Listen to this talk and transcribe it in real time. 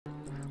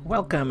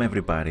Welcome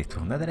everybody to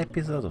another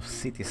episode of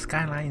City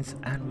Skylines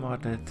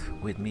Unmodded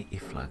with me,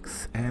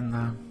 Iflux. And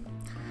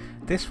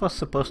this was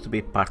supposed to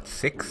be part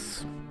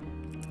 6,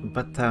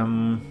 but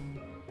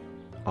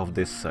of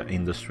this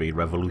industry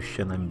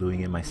revolution I'm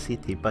doing in my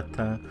city, but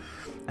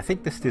I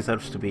think this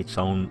deserves to be its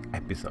own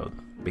episode,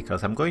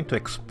 because I'm going to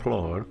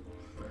explore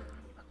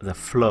the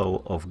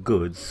flow of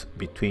goods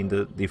between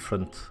the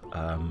different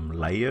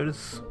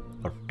layers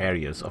or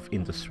areas of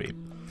industry.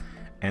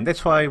 And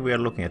that's why we are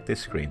looking at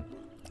this screen.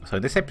 So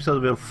in this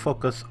episode we'll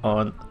focus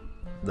on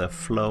the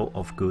flow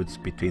of goods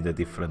between the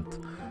different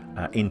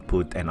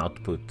input and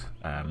output.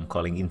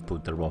 Calling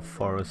input the raw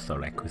forest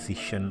or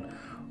acquisition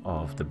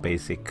of the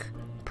basic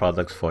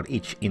products for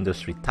each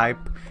industry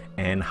type,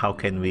 and how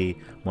can we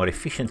more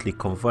efficiently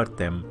convert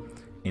them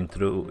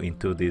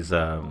into these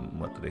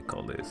what do they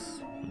call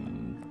this,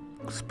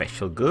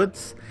 special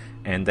goods.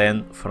 And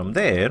then from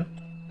there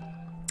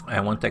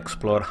I want to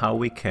explore how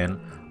we can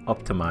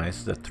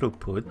optimize the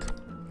throughput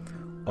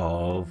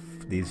of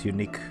these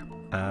unique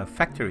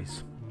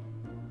factories.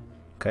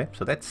 Okay,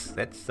 so that's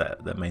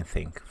the main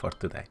thing for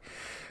today.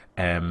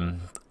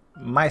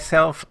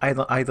 Myself,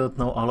 I don't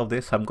know all of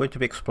this. I'm going to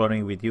be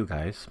exploring with you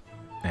guys,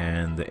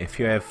 and if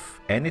you have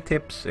any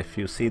tips, if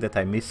you see that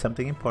I missed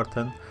something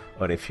important,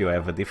 or if you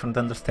have a different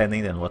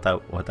understanding than what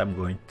I'm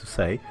going to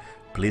say,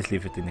 please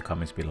leave it in the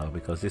comments below,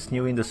 because this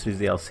new Industries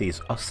DLC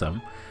is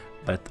awesome,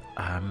 but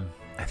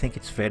I think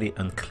it's very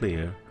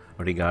unclear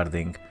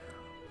regarding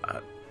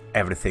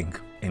everything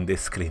in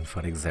this screen.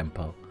 For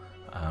example,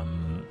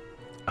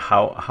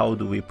 how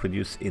do we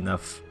produce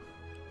enough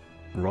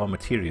raw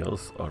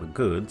materials or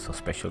goods or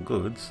special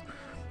goods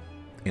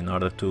in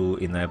order to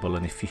enable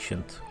an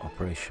efficient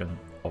operation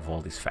of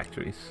all these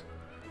factories,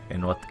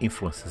 and what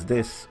influences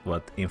this,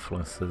 what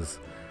influences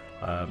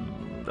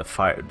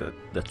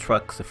the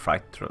trucks, the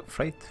freight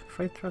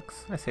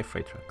trucks. I say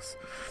freight trucks.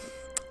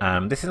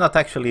 This is not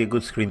actually a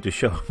good screen to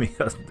show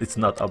because it's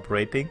not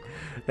operating.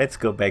 Let's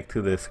go back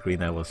to the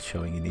screen I was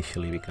showing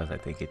initially, because I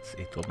think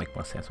it will make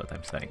more sense what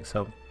I'm saying.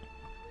 So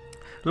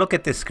look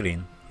at this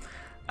screen.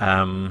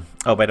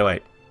 Oh, by the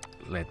way,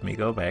 let me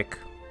go back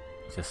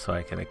just so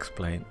I can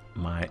explain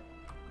my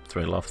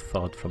trail of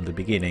thought from the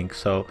beginning.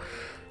 So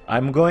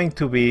I'm going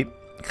to be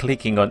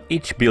clicking on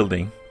each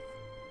building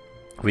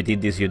within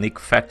this unique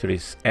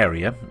factories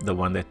area, the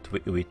one that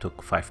we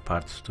took 5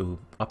 parts to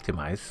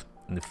optimize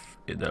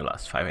in the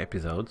last 5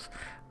 episodes,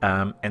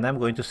 and I'm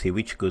going to see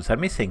which goods are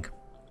missing.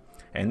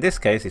 In this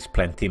case it's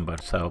plant timber.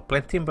 So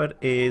plant timber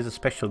is a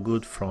special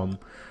good from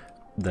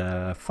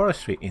the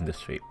forestry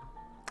industry,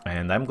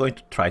 and I'm going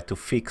to try to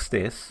fix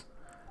this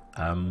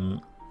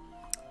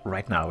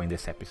right now in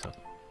this episode.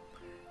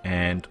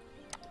 And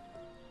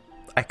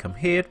I come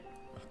here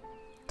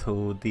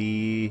to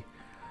the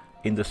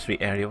industry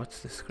area.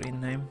 What's the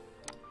screen name?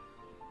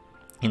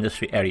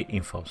 Industry area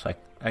info. So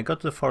I go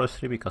to the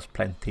forestry because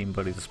plant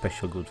timber is a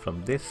special good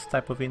from this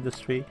type of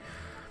industry,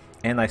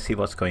 and I see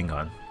what's going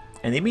on,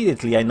 and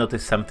immediately I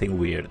notice something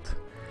weird.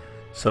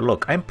 So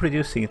look, I'm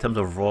producing in terms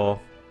of raw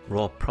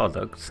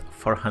products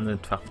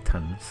 412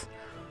 tons.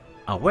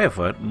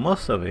 However,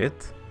 most of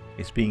it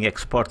is being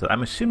exported.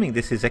 I'm assuming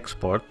this is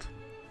export.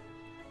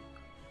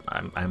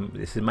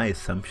 This is my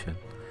assumption,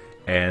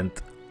 and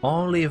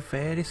only a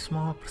very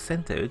small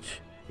percentage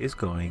is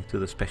going to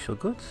the special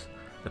goods,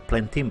 the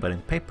plant timber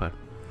and paper.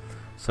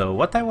 So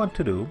what I want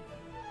to do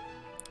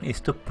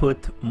is to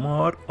put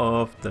more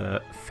of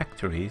the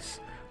factories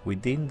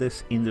within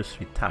this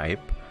industry type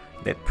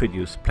that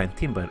produce plant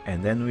timber,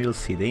 and then we'll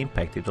see the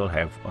impact it will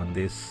have on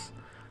this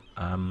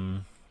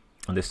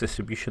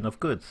distribution of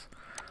goods.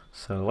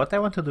 So what I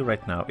want to do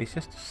right now is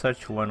just to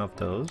search one of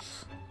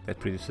those that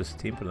produces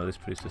timber. No, this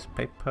produces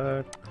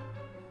paper.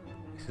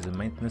 This is a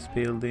maintenance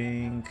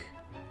building.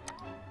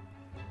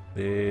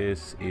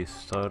 This is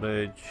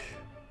storage.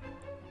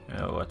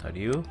 What are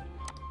you?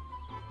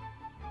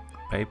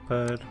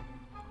 Paper.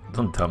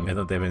 Don't tell me I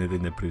don't have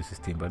anything that produces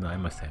timber. No, I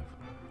must have.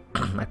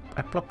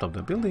 I plopped up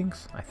the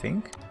buildings, I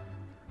think.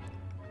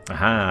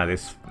 Aha,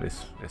 this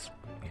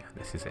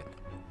is it.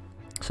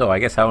 So I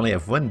guess I only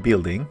have one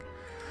building.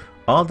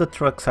 All the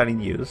trucks are in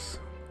use,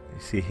 you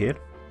see here,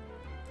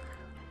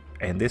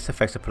 and this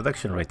affects the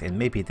production rate, and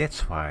maybe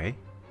that's why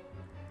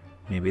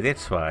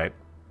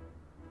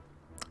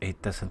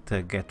it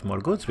doesn't get more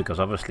goods, because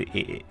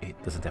obviously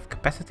it doesn't have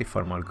capacity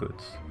for more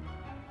goods.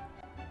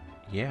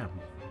 Yeah,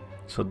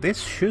 so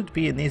this should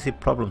be an easy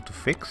problem to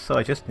fix. So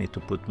I just need to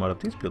put more of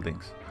these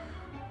buildings.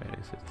 Where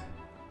is it?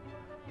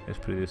 This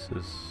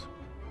produces,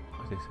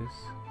 what is this?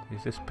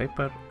 Is this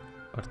paper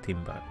or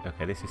timber?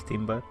 Okay, this is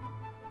timber.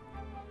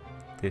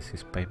 This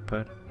is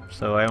paper.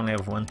 So I only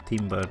have one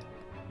timber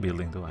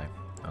building, do I?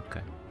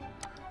 Okay.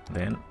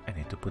 Then I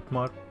need to put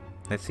more.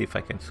 Let's see if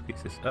I can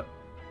squeeze this up.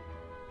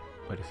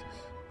 What is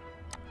this?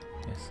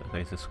 Yes,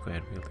 okay, it's a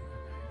square building.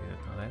 Okay, I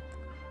didn't know that.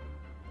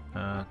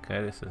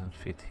 Okay, this doesn't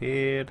fit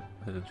here.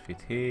 Doesn't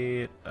fit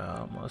here.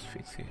 Almost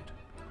fits here.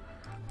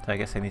 So I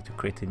guess I need to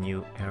create a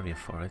new area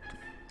for it.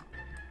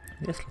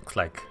 This looks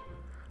like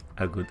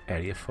a good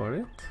area for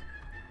it.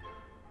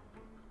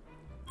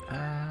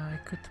 I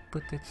could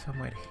put it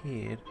somewhere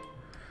here.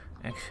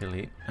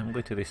 Actually, I'm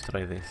going to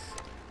destroy this.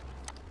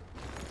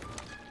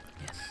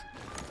 Yes.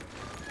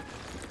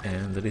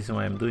 And the reason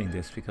why I'm doing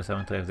this, because I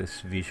want to have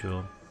this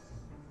visual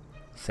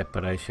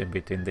separation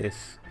between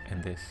this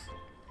and this.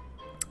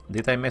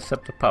 Did I mess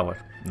up the power?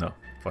 No,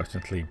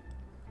 fortunately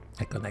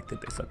I connected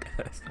this. Okay,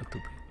 that's not too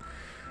bad.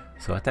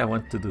 So what I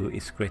want to do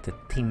is create a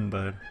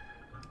timber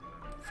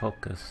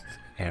focused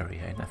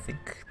area, and I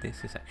think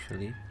this is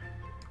actually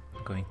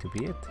going to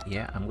be it.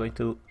 Yeah, I'm going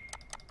to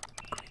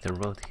create a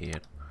road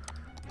here.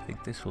 I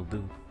think this will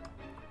do.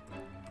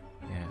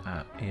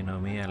 Yeah, you know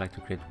me, I like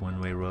to create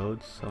one-way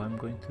roads, so I'm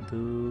going to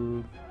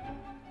do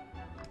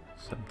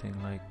something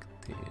like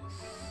this.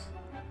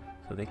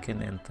 So they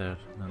can enter,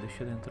 no, they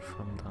should enter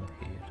from down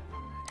here,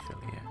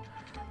 actually, yeah.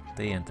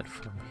 They enter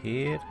from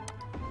here,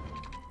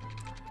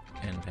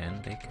 and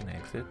then they can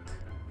exit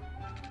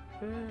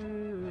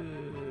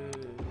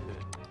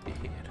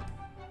here.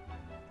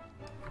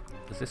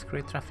 Does this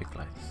create traffic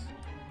lights?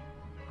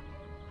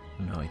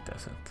 No, it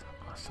doesn't.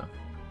 Awesome.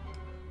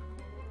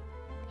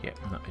 Yeah,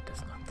 no, it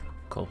does not.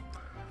 Cool.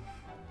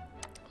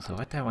 So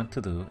what I want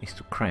to do is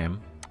to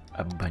cram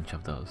a bunch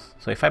of those.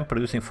 So if I'm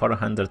producing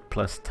 400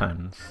 plus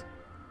tons,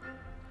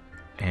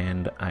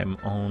 and I'm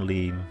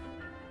only,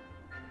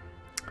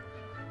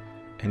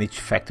 in each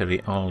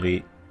factory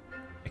only,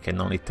 I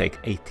can only take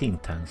 18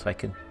 tons, so I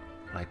can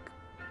like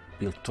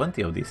build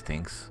 20 of these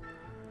things.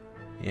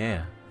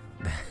 Yeah.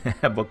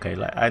 Okay,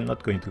 like, I'm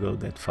not going to go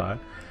that far,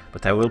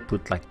 but I will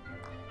put like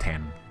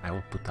 10. I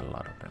will put a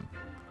lot of them.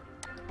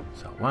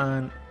 So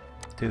 1,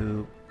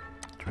 2,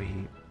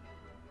 3,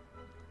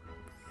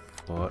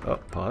 4. Oh,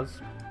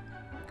 pause.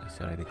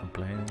 It's already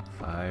complaining.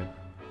 5,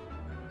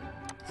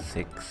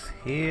 6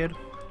 here.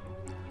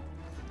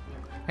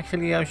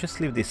 Actually, I'll just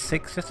leave this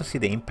 6 just to see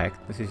the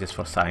impact. This is just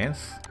for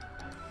science.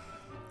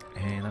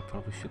 And I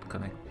probably should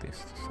connect this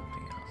to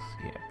something else.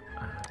 Yeah,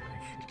 I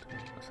should do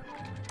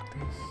something like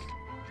this.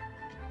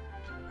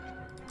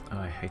 Oh,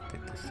 I hate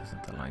that this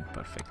doesn't align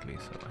perfectly,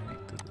 so I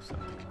need to do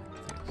something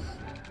like this.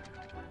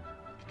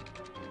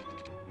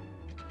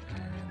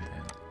 And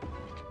then,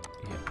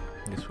 yeah,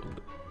 this will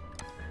do.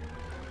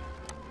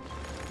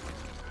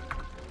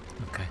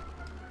 Okay.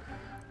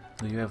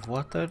 Do you have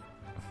water?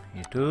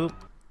 You do.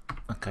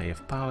 Okay, you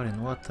have power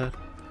and water.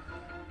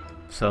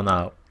 So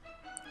now,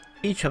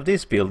 each of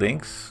these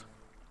buildings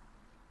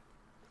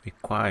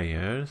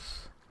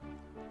requires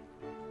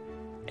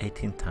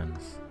 18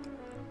 tons.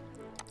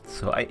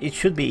 So it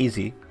should be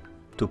easy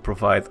to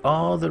provide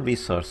all the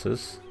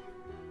resources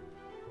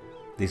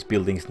these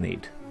buildings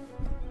need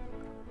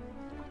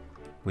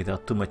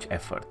without too much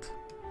effort.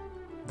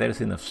 There's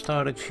enough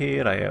storage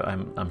here.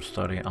 I'm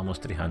storing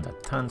almost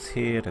 300 tons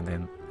here, and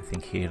then I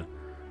think here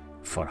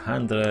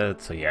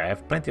 400. So yeah, I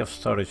have plenty of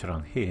storage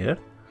around here.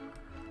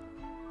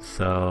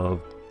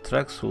 So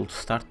trucks will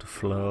start to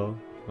flow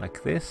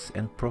like this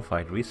and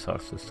provide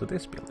resources to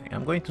this building.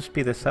 I'm going to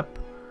speed this up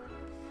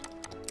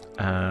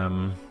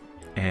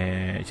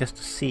just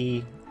to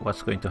see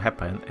what's going to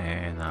happen,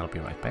 and I'll be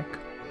right back.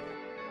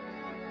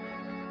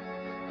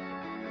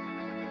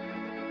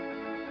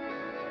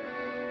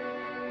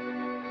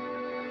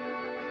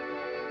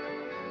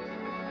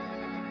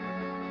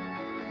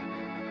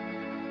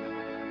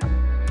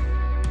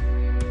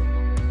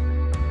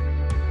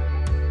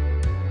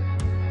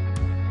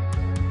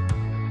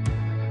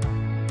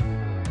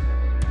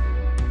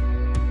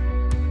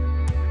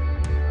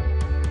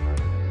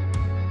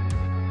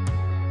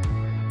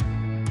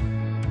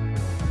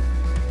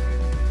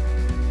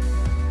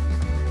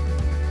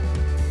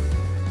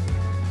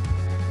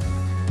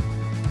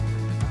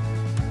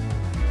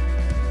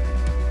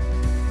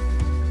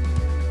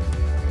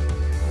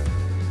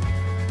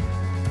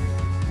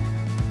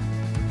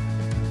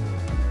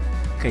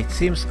 Okay, it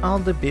seems all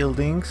the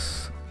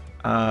buildings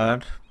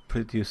are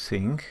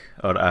producing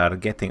or are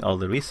getting all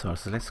the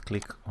resources. Let's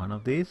click one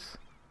of these.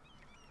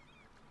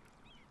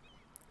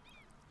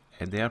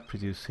 And they are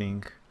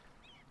producing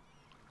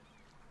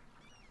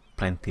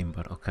plant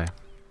timber. Okay.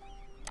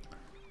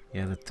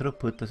 Yeah, the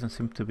throughput doesn't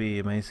seem to be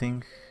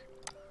amazing.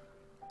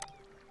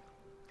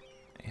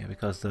 Yeah,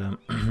 because the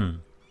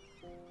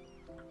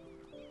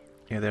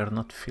yeah, they are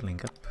not filling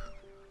up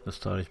the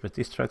storage, but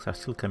these trucks are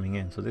still coming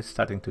in, so this is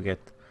starting to get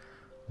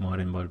more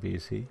and more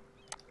busy.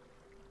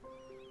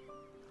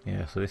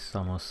 Yeah, so this is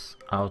almost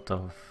out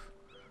of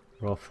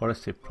raw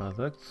forestry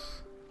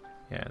products.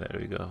 Yeah, there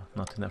we go,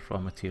 not enough raw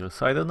material.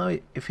 So I don't know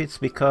if it's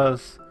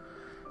because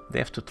they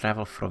have to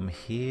travel from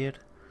here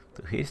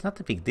to here. It's not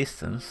a big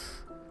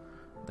distance.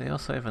 They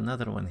also have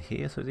another one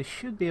here, so they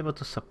should be able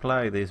to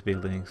supply these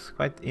buildings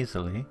quite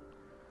easily.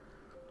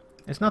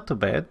 It's not too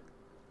bad.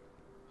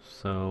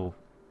 So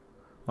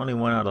only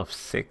 1 out of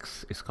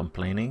 6 is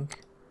complaining,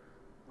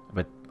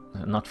 but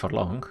not for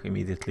long.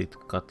 Immediately it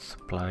got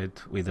supplied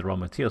with the raw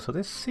material, so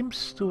this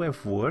seems to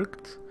have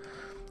worked.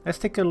 Let's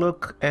take a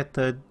look at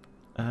the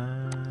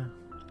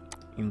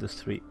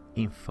industry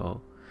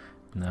info.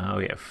 Now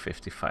we have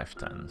 55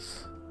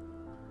 tons.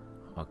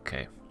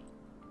 Okay,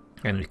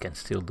 And we can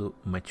still do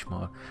much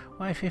more.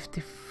 Why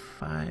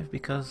 55?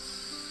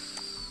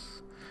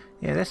 Because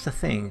yeah, that's the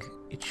thing.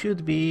 It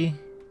should be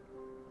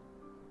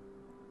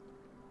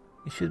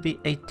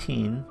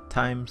 18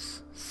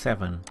 times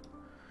 7.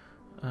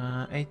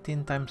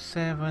 18 times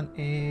 7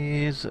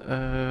 is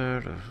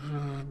okay,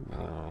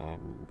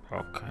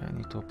 I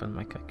need to open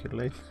my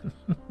calculator.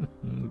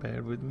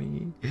 Bear with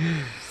me.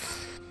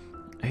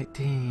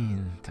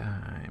 18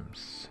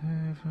 times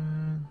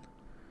 7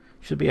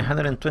 should be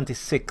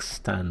 126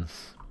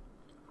 tons.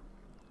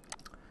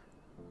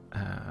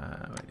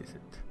 Where is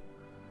it?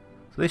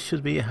 So this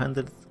should be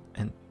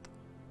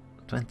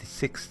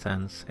 126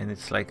 tons, and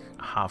it's like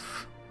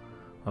half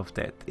of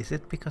that. Is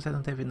it because I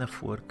don't have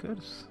enough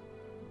workers?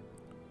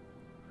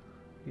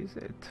 Is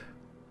it?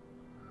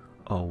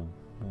 Oh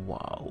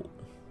wow,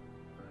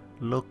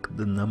 look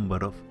the number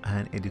of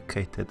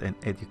uneducated and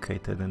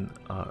educated, and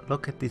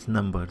look at these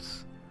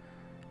numbers.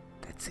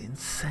 That's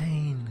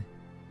insane.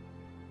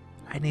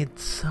 I need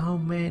so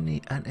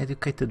many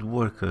uneducated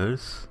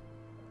workers.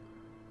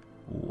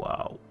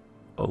 Wow.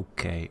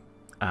 Okay,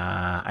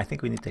 I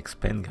think we need to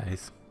expand,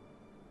 guys.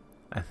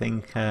 I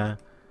think to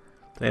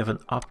have an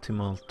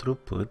optimal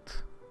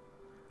throughput,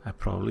 I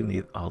probably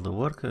need all the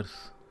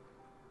workers.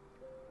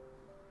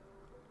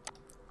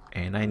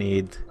 And I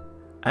need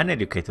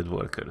uneducated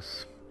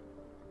workers,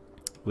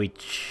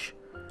 which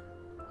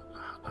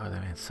oh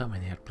man, so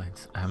many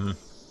airplanes.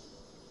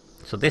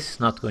 So this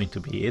is not going to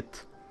be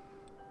it,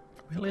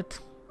 will it?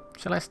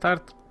 Shall I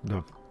start?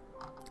 No,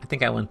 I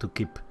think I want to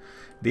keep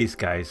these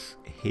guys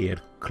here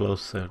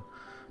closer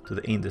to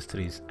the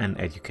industries,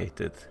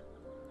 uneducated.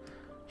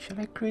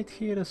 Shall I create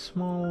here a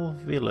small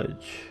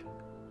village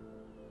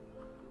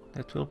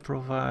that will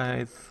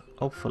provide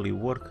hopefully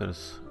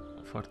workers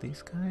for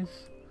these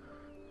guys?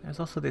 There's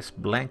also this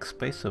blank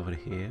space over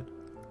here.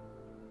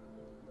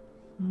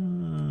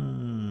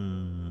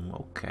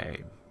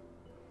 Okay.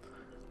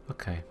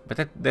 Okay,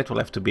 but that will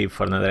have to be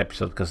for another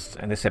episode, because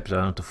in this episode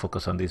I want to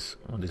focus on these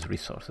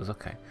resources.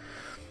 Okay.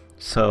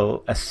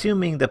 So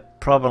assuming the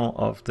problem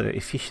of the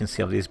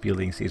efficiency of these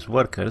buildings is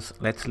workers,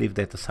 let's leave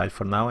that aside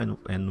for now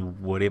and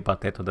worry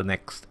about that on the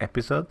next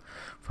episode.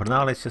 For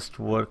now, let's just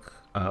work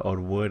or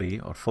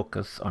worry or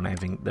focus on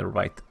having the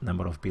right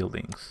number of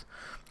buildings.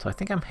 So I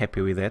think I'm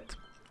happy with that.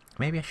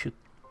 Maybe I should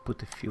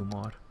put a few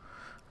more.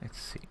 Let's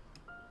see.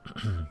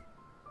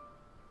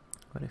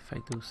 What if I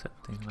do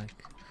something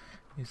like...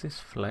 Is this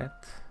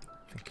flat? I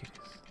think it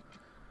is.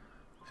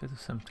 If I do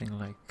something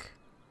like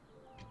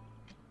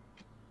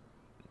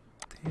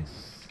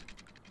this.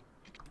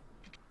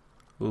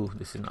 Ooh,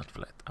 this is not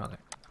flat. Okay.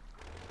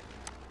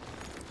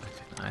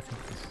 Okay, I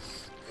think this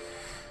is...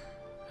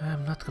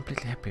 I'm not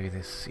completely happy with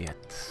this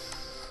yet.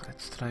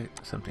 Let's try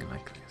something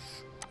like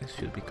this. This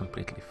should be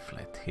completely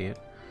flat here.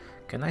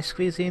 Can I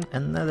squeeze in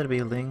another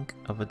building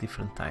of a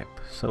different type?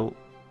 So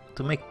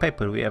to make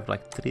paper we have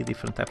like 3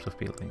 different types of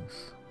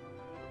buildings.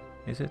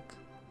 Is it?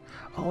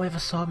 Oh, we have a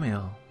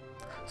sawmill.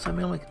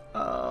 Sawmill like...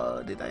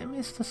 Oh, did I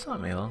miss the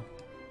sawmill?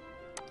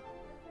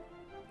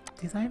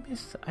 Did I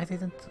miss... I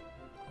didn't...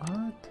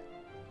 What?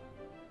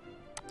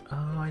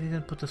 Oh, I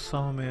didn't put a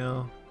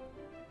sawmill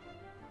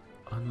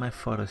on my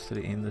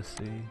forestry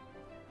industry.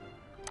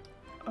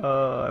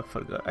 Oh, I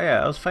forgot. Oh,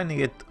 yeah, I was finding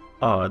it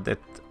odd that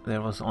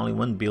there was only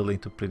one building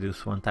to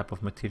produce one type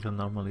of material.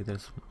 Normally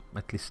there's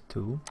at least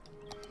 2.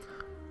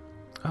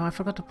 Oh, I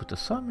forgot to put a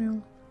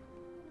sawmill.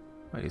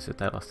 Where is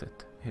it? I lost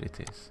it. Here it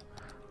is.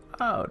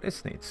 Oh,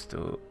 this needs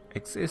to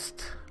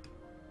exist.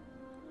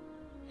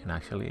 And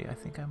actually, I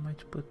think I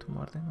might put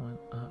more than one,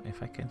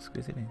 if I can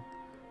squeeze it in.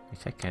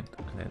 Which I can't.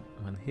 And then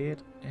one here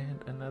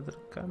and another.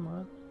 Come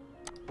on.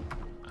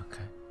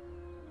 Okay.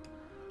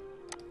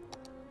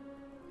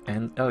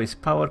 And oh, is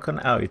power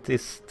oh, it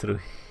is through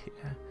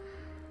here.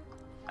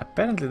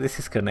 Apparently this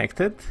is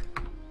connected.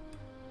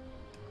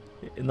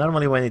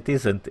 Normally when it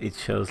isn't, it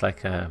shows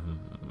like a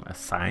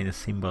sign, a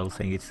symbol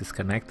saying it's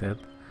disconnected.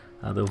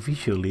 Although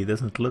visually it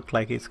doesn't look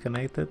like it's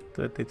connected,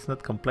 but it's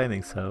not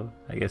complaining, so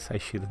I guess I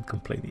shouldn't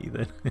complain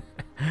either.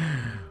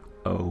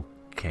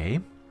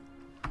 Okay.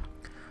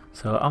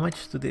 So how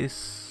much do this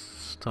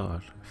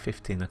store?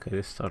 15. Okay,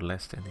 this store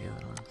less than the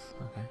other ones.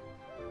 Okay.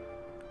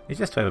 It's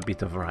just to have a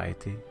bit of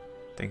variety.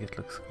 I think it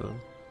looks cool.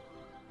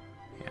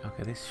 Yeah,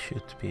 okay, this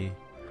should be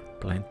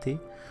plenty.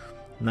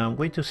 Now I'm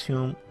going to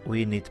assume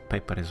we need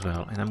paper as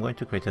well, and I'm going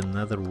to create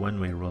another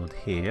one-way road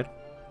here.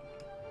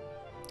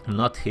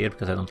 Not here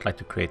because I don't like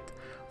to create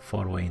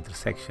 4-way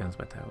intersections,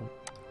 but I will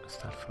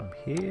start from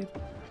here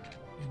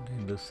and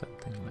then do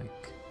something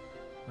like...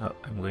 Oh,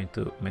 I'm going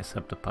to mess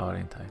up the power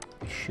in time.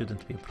 It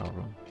shouldn't be a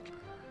problem.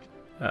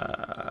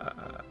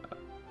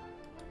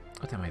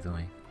 What am I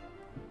doing?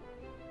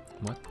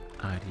 What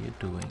are you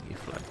doing,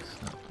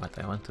 Iflux? No, what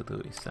I want to do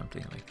is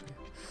something like this.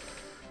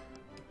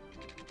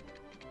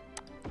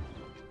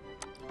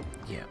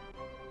 Yeah.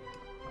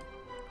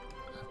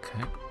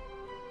 Okay.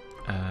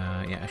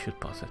 Yeah, I should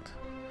pause it.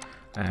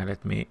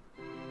 Let me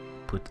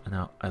put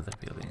now other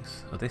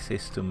buildings. So this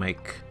is to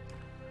make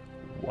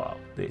Wow,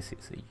 this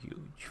is a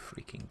huge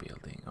freaking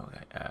building.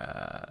 Okay,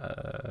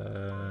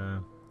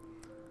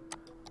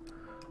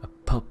 a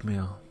pulp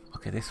mill.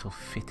 Okay, this will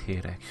fit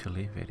here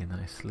actually very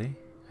nicely,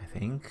 I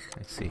think.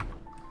 Let's see.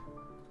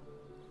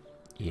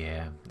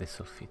 Yeah, this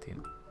will fit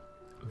in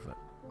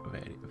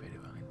very, very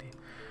well indeed.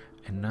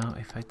 And now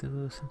if I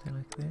do something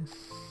like this,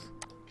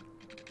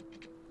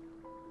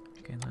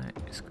 can I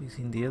squeeze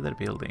in the other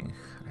building?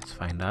 Let's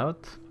find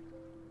out.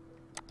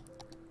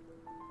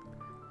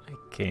 I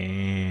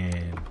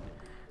can.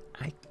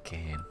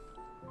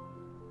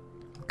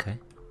 Okay.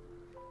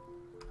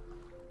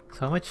 So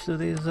how much do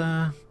these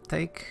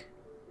take?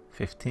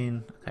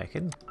 15. Okay, I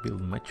can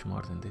build much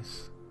more than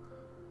this.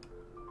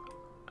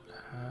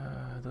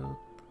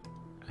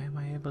 Am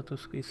I able to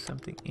squeeze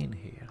something in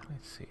here?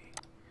 Let's see.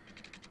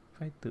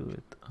 If I do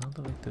it all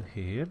the way to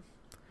here,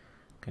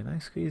 can I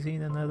squeeze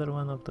in another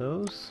one of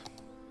those?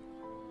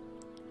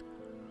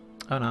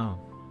 Oh no.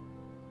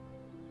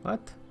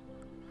 What?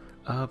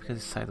 Oh, because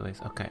it's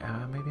sideways. Okay,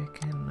 maybe I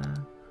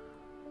can...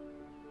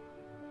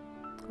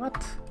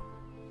 What?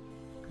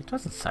 It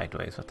wasn't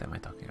sideways. What am I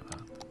talking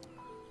about?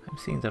 I'm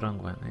seeing the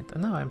wrong one.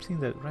 No, I'm seeing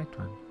the right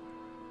one.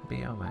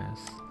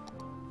 BOS.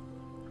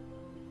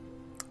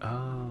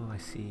 Oh, I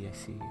see.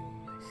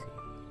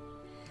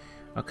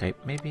 Okay,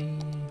 maybe...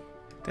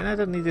 Then I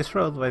don't need this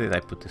road. Why did I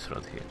put this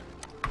road here?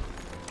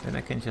 Then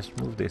I can just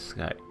move this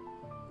guy.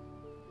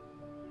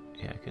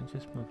 Yeah, I can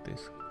just move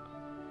this.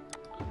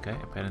 Okay,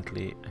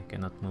 apparently I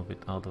cannot move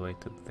it all the way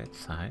to that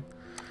side.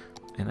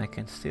 And I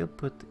can still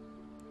put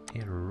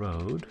a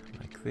road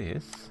like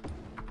this.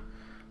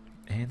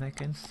 And I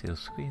can still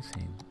squeeze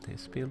in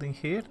this building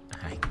here.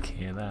 I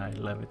can. I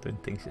love it when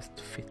things just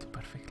fit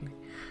perfectly.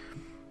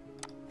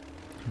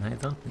 And I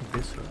don't need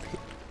this road here.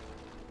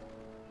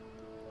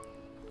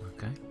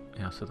 Okay,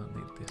 I also don't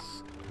need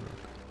this road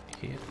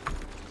here.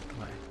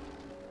 Why?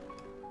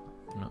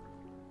 No.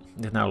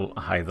 Then I'll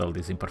hide all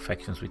these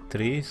imperfections with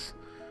trees.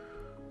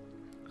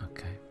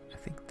 Okay, I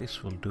think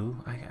this will do.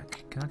 I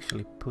can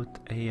actually put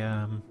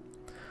a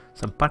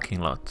some parking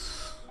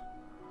lots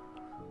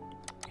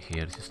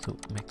here just to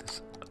make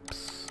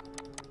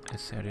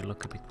this area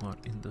look a bit more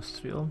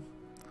industrial.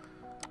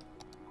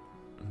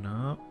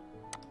 No.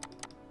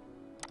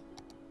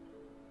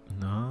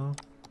 No.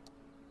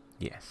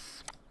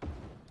 Yes.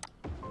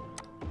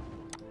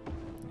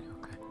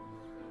 Okay.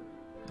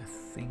 I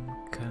think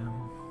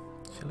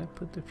shall I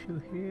put a few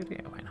here?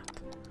 Yeah, why not?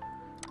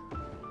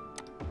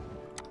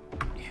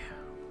 Yeah.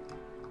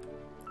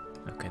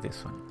 Okay,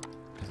 this one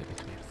is a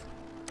bit weird.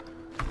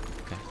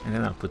 Okay, and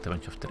then I'll put a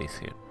bunch of trees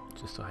here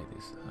just to hide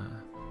these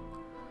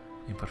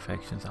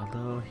imperfections.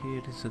 Although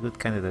here is a good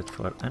candidate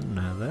for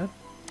another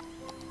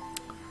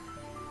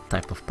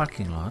type of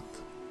parking lot.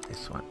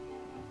 This one.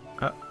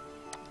 Oh,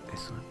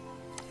 this one.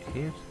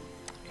 Here.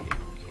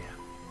 Yeah.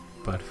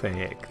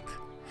 Perfect.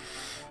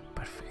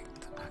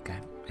 Okay,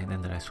 and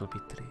then the rest will be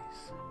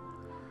trees.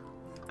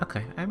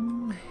 Okay,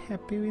 I'm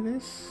happy with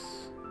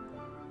this.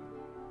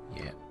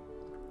 Yeah,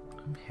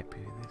 I'm happy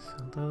with this.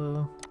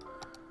 Although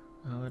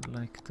I would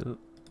like to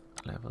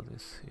level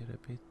this here a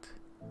bit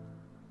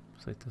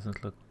so it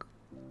doesn't look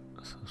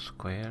so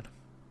square.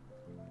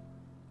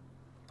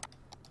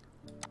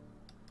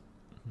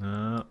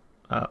 No.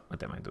 Oh,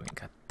 what am I doing?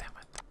 God damn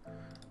it.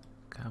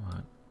 Come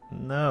on.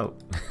 No.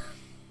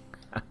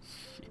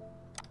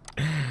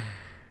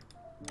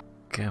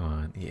 Come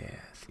on. Yes.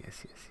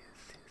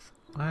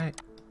 Why?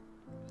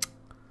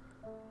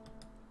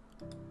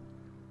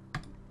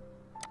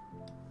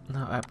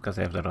 No, because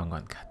I have the wrong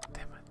one. God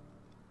damn it.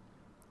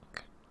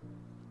 Okay.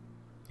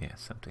 Yeah,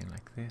 something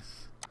like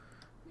this.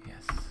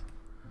 Yes.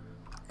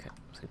 Okay,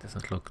 so it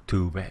doesn't look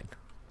too bad.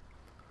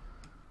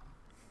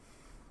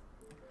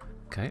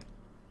 Okay.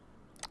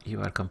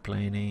 You are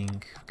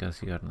complaining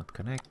because you are not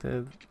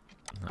connected.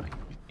 No,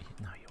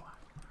 you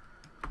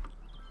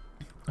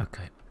are.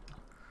 Okay.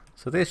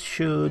 So this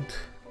should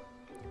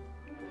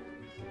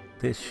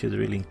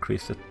really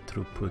increase the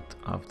throughput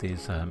of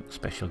these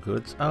special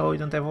goods. Oh, we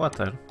don't have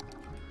water.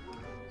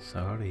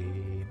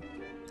 Sorry.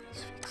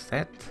 Let's fix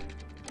that.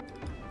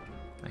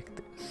 Like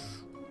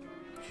this.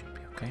 Should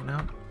be okay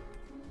now.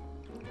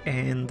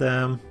 And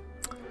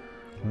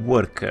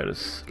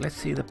workers. Let's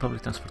see the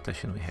public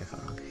transportation we have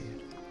around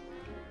here.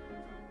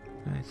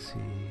 Let's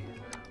see.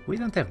 We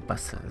don't have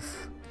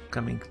buses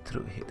coming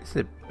through here. This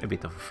is a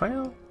bit of a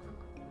fail.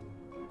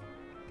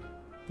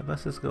 The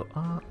buses go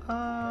on.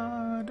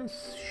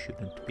 This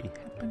shouldn't be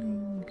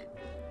happening.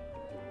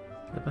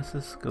 The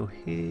buses go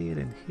here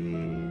and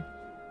here.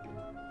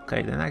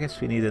 Okay, then I guess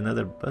we need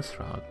another bus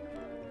route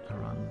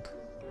around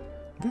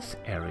this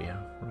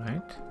area,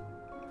 right?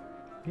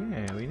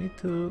 Yeah, we need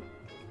to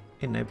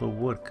enable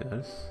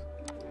workers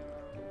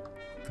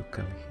to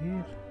come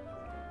here.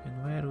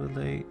 And where will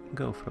they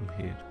go from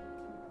here?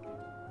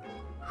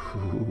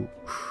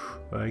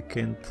 I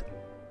can't.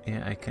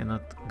 Yeah, I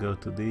cannot go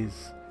to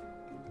these.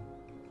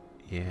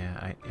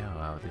 Yeah, oh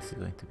wow, this is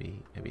going to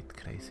be a bit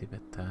crazy,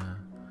 but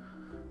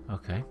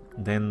okay.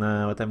 Then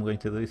what I'm going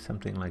to do is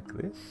something like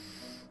this.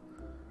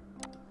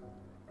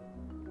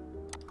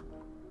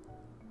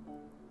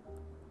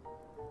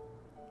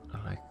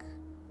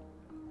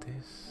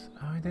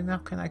 then how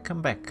can I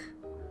come back?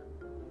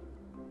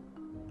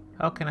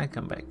 How can I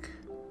come back?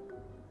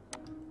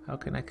 How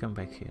can I come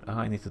back here? Oh,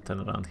 I need to turn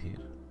around here.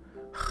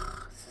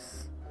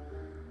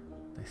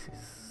 This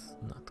is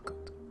not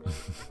good.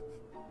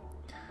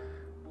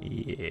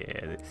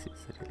 Yeah, this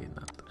is really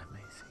not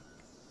amazing.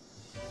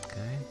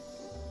 Okay.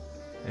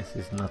 This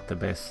is not the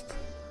best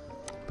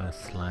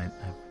bus line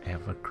I've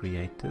ever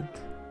created.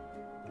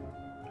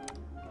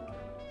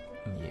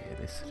 Yeah,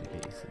 this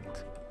really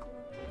isn't.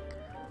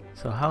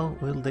 So how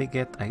will they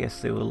get? I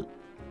guess they will...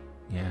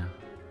 Yeah.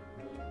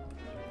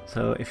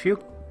 So if you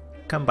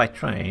come by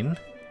train,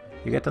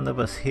 you get on the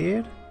bus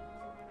here,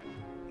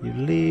 you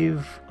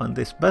leave on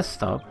this bus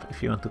stop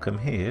if you want to come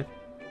here,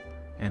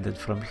 and then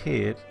from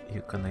here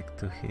you connect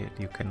to here.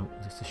 You can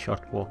just a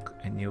short walk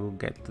and you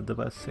get to the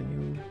bus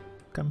and you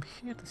come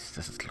here. This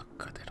doesn't look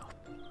good at all.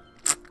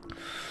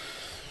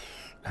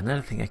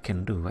 Another thing I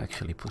can do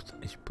actually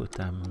is put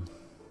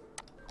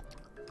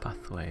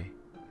pathway.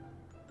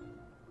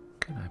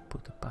 Can I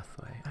put a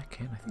pathway? I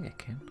can, I think I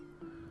can.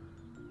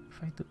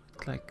 If I do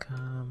it like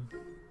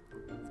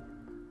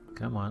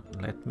come on,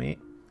 let me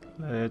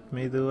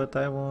do what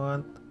I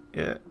want.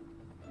 Yeah.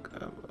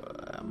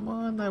 Come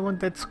on, I want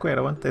that square,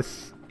 I want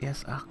this.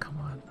 Yes, oh come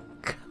on.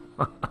 Come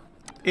on.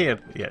 Here,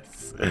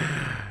 yes.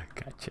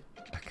 Gotcha.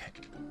 Okay.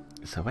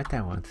 So what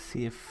I want to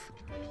see if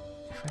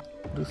I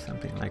do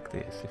something like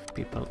this, if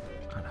people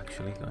are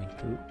actually going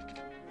to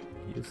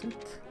use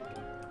it.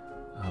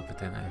 Oh, but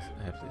then I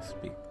have this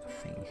big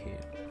thing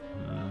here.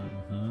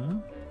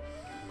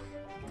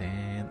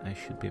 Then I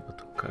should be able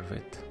to curve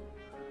it.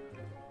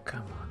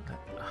 Come on.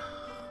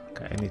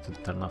 Okay, I need to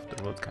turn off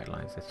the road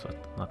guidelines. That's what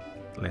not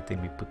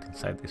letting me put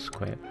inside this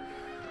square.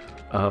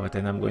 Oh, but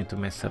then I'm going to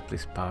mess up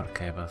these power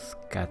cables.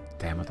 God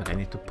damn it. Okay, I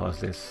need to pause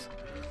this.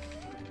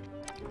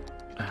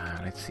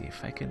 Let's see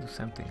if I can do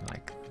something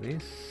like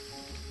this.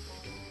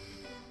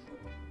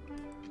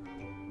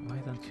 Why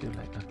don't you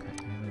like... Okay,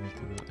 I need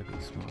to do a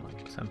bit smaller.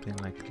 Something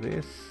like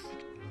this.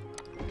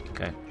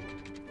 Okay.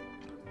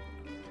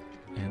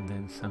 And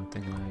then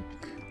something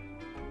like...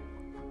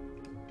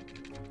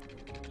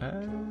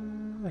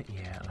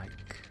 yeah, like...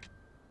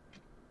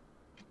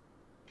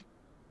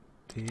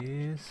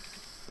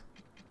 this.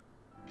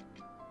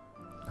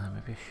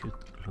 Maybe I should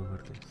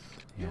lower this.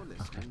 Yeah,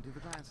 okay.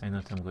 I know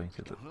what I'm going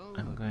to do.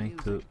 I'm going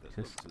to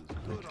just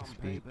let this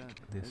be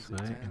this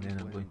way, and then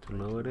I'm going to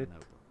lower it.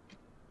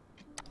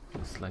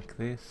 Just like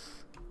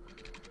this.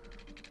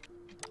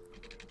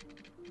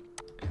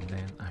 And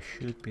then I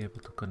should be able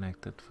to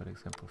connect it, for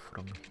example,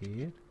 from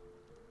here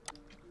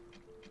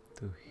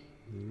to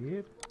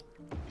here,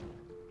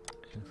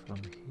 and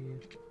from here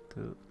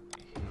to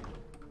here.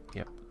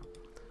 Yep.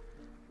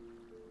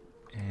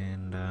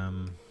 And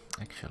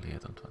actually I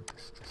don't want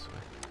this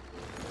way.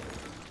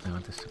 I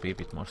want this to be a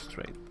bit more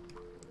straight.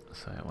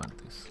 So I want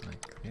this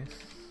like this,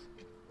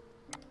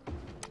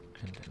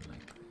 and then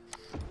like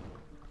this.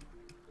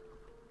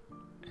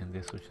 And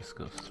this will just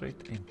go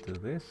straight into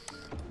this.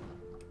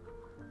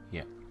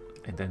 Yeah.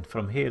 And then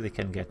from here they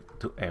can get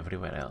to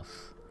everywhere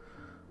else.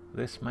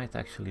 This might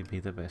actually be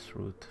the best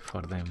route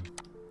for them.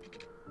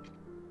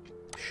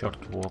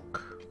 Short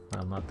walk.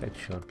 Well, not that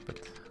short, but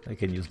they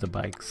can use the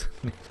bikes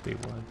if they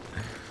want.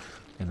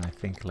 And I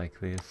think like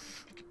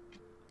this,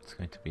 it's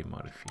going to be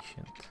more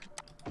efficient.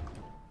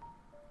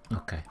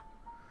 Okay.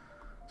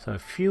 So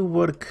if you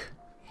work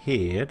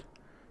here,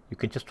 you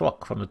can just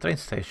walk from the train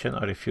station,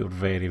 or if you're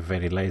very,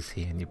 very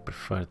lazy and you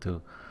prefer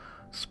to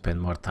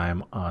spend more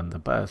time on the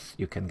bus,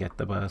 you can get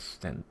the bus,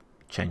 then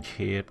change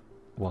here,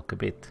 walk a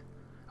bit,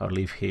 or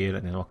leave here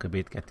and then walk a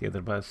bit, get the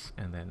other bus,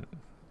 and then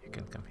you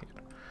can come here.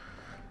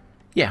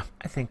 Yeah,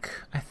 I think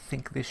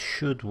this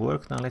should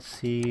work. Now let's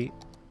see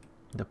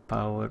the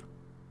power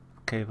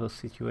cable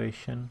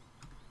situation.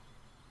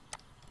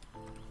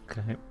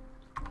 Okay,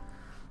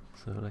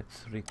 so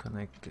let's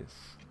reconnect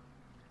this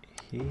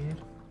here,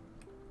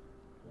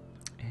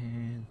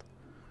 and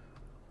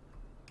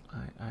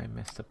I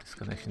messed up this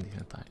connection,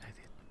 didn't I? I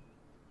did.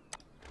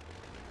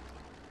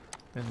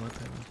 Then what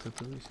I want to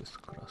do is just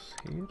cross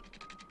here.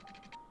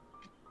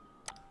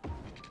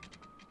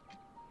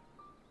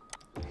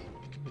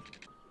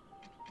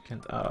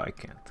 And oh, I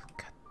can't.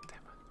 God damn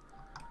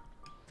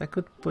it. I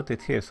could put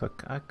it here, so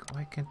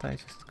why can't I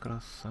just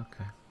cross?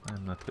 Okay,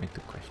 I'm not going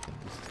to question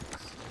these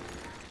things.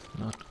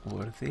 Not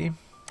worthy.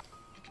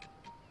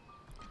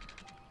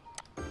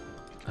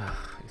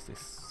 Is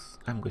this...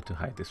 I'm going to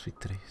hide this with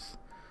trees.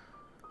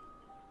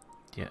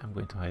 Yeah, I'm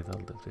going to hide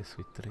all of this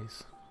with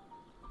trees.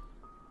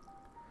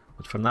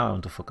 But for now I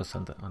want to focus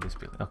on this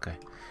building. Okay,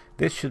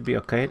 this should be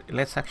okay.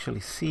 Let's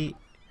actually see...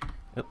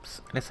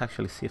 Oops, let's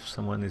actually see if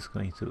someone is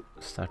going to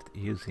start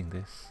using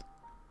this.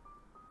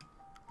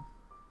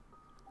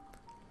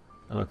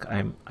 Look,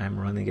 I'm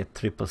running at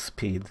triple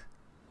speed,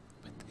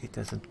 but it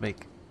doesn't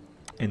make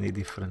any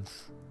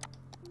difference.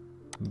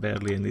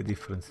 Barely any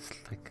difference. It's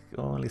like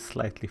only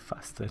slightly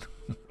faster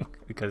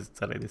because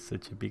it's already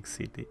such a big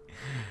city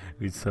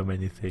with so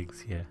many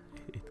things. Yeah,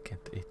 it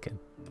can't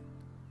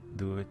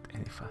do it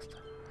any faster.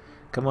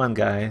 Come on,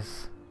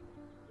 guys.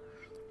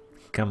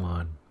 Come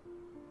on.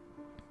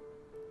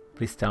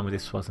 Please tell me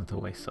this wasn't a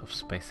waste of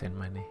space and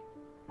money.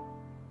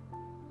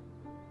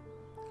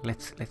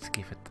 Let's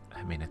give it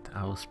a minute.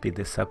 I will speed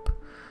this up.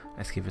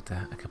 Let's give it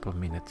a couple of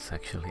minutes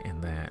actually,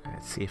 and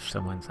let's see if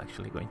someone's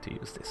actually going to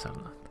use this or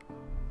not.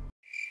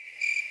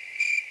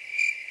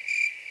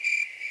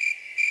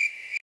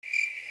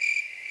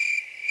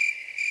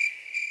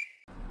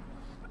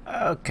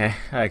 Okay,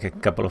 like a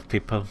couple of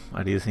people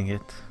are using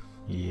it.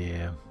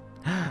 Yeah.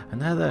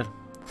 Another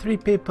 3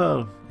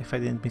 people, if I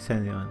didn't miss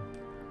anyone.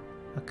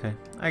 Okay,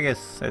 I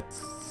guess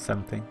that's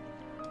something.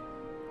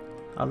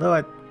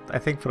 Although I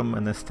think from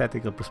an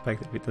aesthetical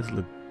perspective it does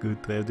look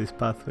good to have this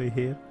pathway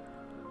here.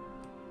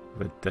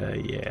 But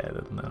yeah, I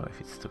don't know if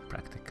it's too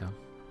practical.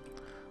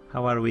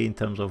 How are we in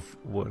terms of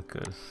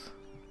workers?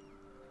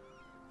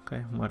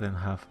 Okay, more than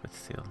half, but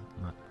still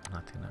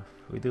not enough.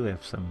 We do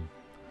have some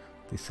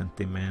decent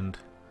demand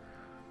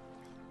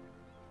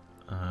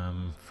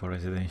for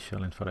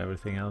residential and for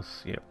everything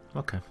else. Yeah,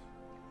 okay.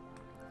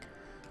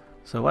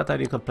 So what are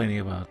you complaining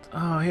about?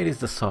 Oh, here is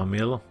the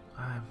sawmill.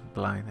 I'm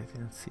blind, I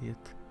didn't see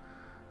it.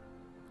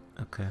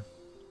 Okay.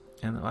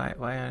 And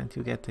why aren't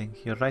you getting?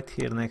 You're right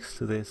here next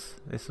to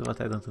this. This is what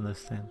I don't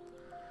understand.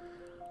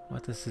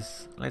 What is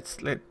this? Let's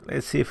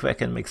see if I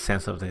can make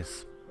sense of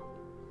this.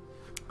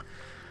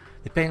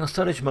 Depending on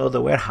storage mode,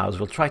 the warehouse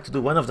will try to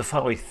do one of the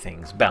following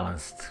things.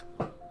 Balanced.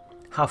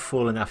 Half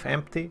full and half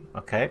empty.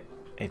 Okay.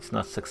 It's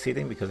not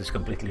succeeding because it's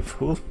completely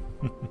full.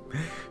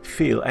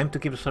 Fill. Aim to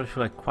keep the storage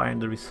full, acquiring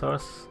the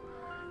resource.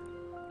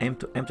 Aim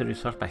to empty the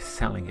resource by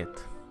selling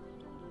it.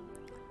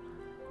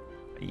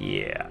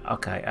 Yeah.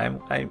 Okay.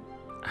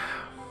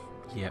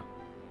 Yeah.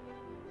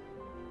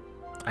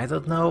 I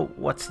don't know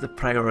what's the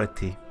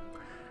priority.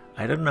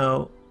 I don't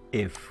know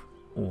if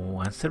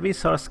once the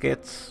resource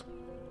gets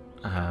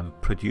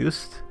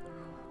produced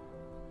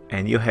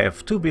and you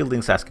have 2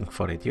 buildings asking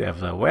for it. You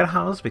have a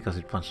warehouse because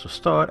it wants to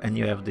store, and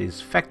you have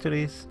these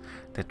factories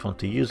that want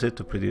to use it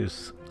to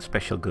produce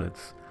special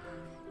goods.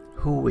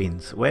 Who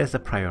wins? Where's the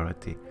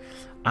priority?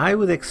 I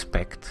would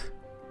expect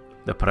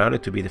the priority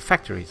to be the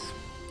factories,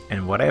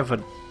 and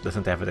whatever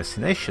doesn't have a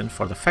destination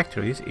for the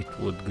factories, it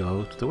would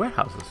go to the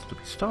warehouses to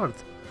be stored.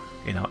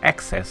 You know,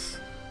 excess.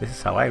 This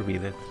is how I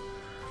read it.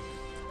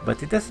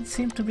 But it doesn't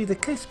seem to be the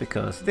case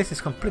because this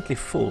is completely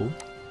full.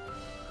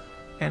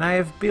 And I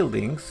have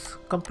buildings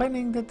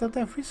complaining that they don't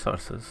have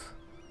resources.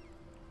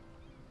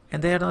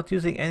 And they are not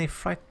using any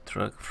freight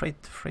trucks. I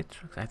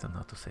don't know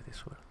how to say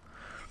this word.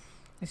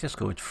 Let's just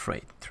go with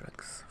freight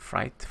trucks.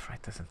 Freight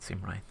doesn't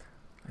seem right.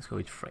 Let's go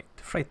with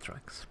freight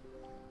trucks.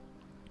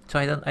 So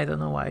I don't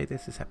know why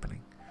this is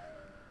happening.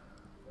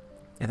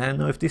 And I don't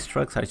know if these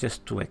trucks are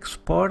just to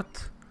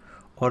export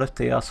or if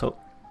they also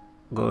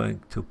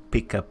going to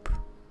pick up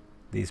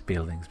these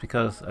buildings,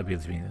 because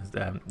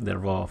the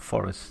raw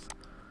forest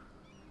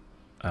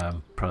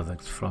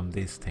products from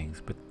these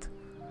things. But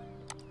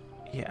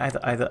yeah,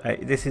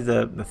 this is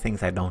the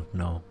things I don't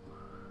know.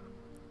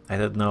 I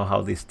don't know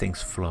how these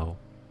things flow,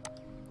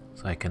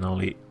 so I can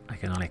only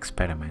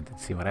experiment and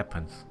see what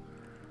happens.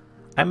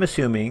 I'm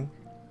assuming,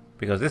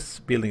 because this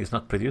building is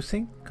not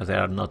producing, because there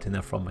are not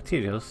enough raw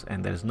materials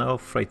and there's no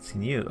freight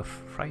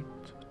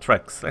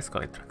trucks, let's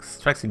call it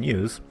trucks in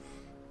use,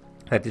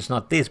 that it's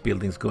not these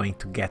buildings going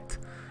to get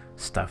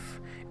stuff.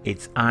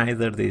 It's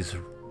either these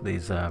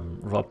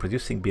raw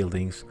producing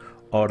buildings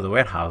or the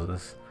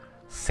warehouses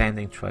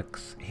sending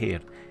trucks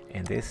here.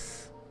 And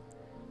this,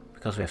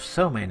 because we have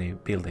so many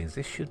buildings,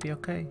 this should be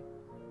okay.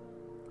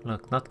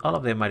 Look, not all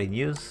of them are in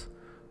use.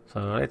 So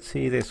let's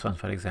see this one,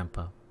 for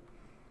example.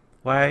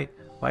 Why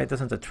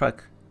doesn't the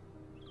truck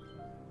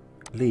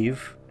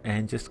leave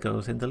and just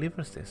goes and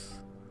delivers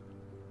this?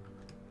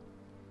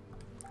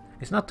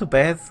 It's not too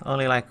bad,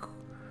 only like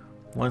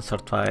once or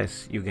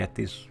twice you get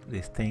these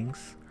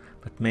things,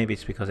 but maybe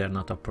it's because they're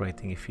not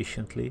operating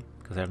efficiently,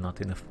 because there are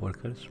not enough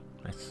workers.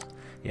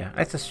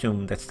 Let's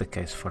assume that's the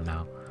case for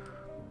now.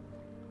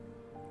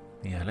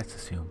 Yeah, let's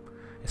assume.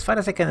 As far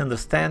as I can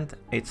understand,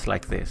 it's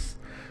like this.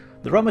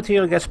 The raw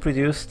material gets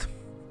produced.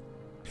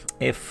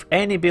 If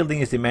any building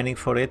is demanding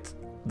for it,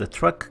 the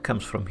truck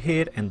comes from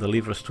here and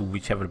delivers to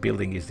whichever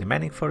building is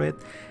demanding for it.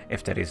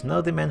 If there is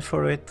no demand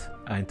for it,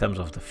 in terms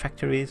of the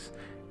factories,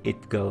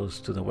 it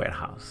goes to the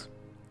warehouse.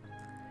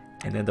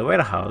 And then the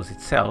warehouse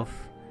itself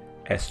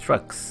has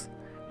trucks.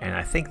 And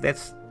I think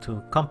that's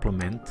to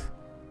complement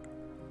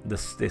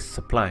this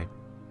supply.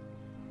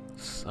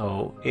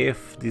 So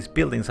if these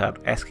buildings are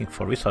asking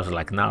for resources,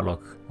 like now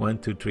look, 1,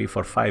 2, 3,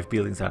 4, 5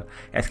 buildings are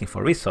asking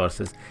for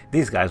resources,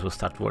 these guys will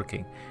start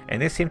working.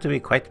 And they seem to be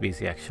quite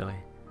busy actually.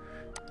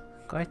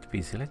 Quite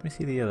busy. Let me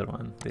see the other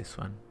one, this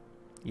one.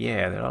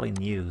 Yeah, they're all in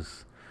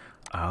use.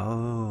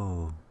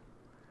 Oh,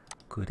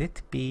 could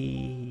it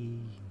be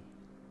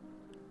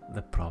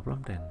the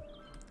problem then?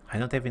 I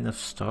don't have enough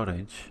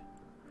storage.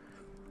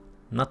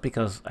 Not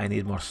because I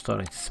need more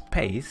storage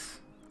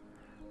space,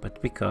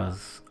 but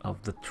because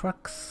of the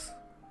trucks.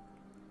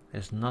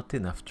 There's not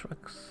enough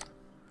trucks.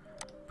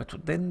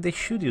 But then they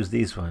should use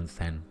these ones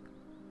then.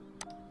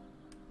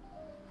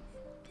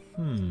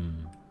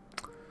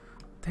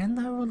 Then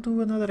I will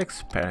do another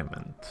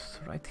experiment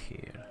right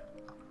here.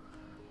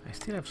 I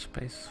still have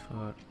space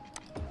for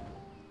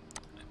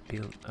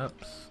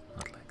build-ups,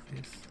 not like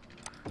this.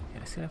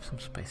 Yeah, I still have some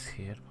space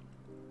here.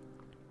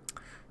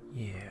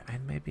 Yeah,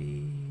 and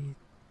maybe...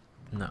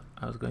 No,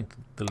 I was going to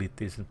delete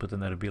this and put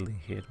another building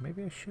here.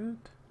 Maybe I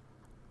should?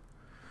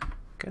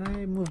 Can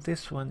I move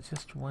this one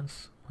just one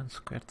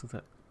square to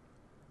the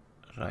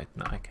right?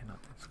 No, I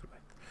cannot. That's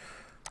correct.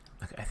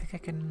 Okay, I think I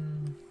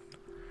can...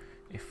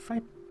 If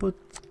I put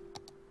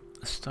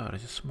a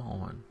storage, a small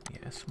one.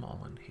 Yeah, a small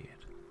one here.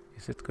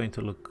 Is it going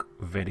to look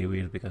very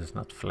weird because it's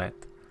not flat?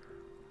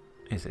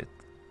 Is it?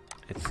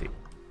 Let's see.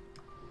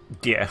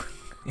 Yeah,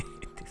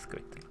 it is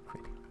going to look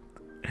very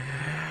weird.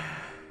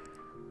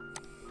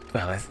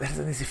 Well, there's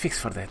an easy fix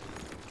for that,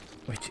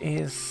 which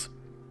is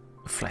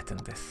flatten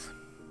this.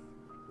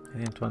 I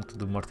didn't want to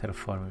do more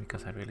terraforming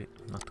because I'm really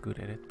not good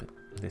at it, but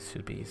this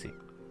should be easy.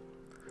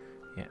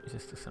 Yeah,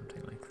 just do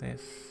something like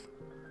this.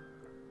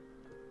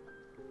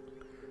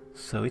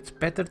 So it's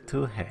better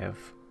to have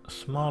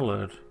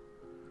smaller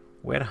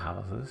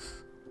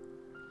warehouses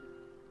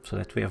so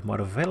that we have more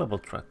available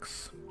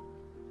trucks.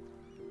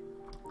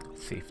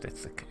 Let's see if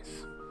that's the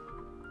case.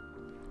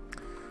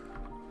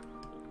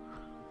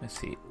 Let's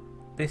see.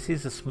 This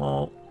is a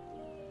small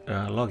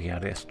log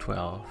yard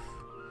S12.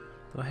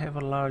 Do I have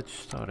a large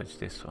storage?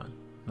 This one?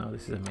 No,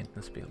 this is a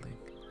maintenance building.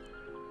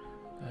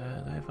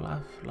 Do I have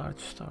a large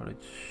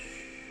storage?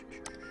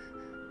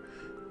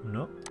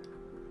 No.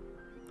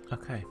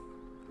 Okay.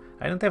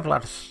 I don't have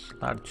large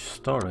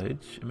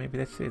storage. Maybe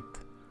that's it.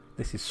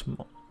 This is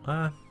small.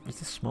 Is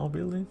this small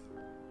building?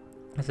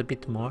 There's a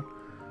bit more.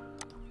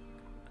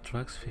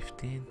 Trucks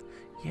 15.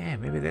 Yeah,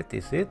 maybe that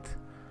is it.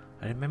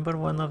 I remember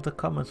one of the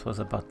comments was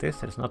about this.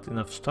 There's not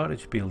enough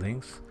storage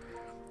buildings.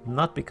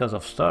 Not because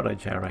of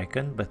storage, I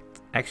reckon, but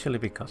actually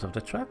because of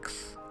the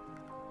trucks.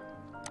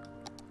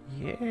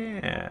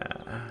 Yeah.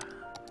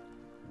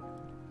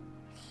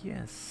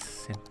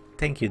 Yes. And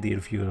thank you, dear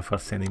viewer, for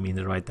sending me in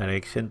the right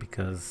direction,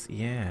 because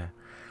yeah,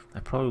 I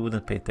probably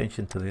wouldn't pay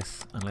attention to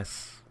this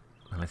unless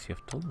you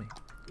have told me,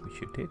 which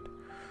you did.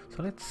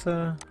 So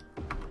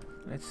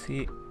let's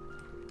see.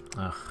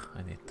 Ugh,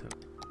 I need to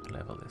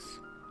level this.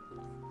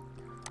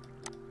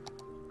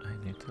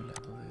 I need to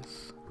level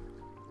this.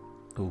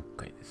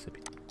 Okay, this is a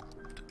bit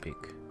too big.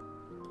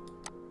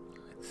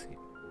 Let's see.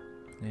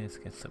 Let's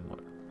get some more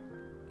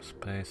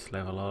space,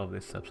 level all of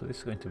this up. So this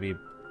is going to be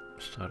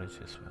storage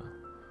as well.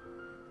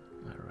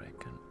 I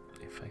reckon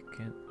if I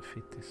can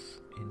fit this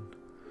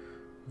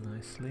in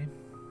nicely.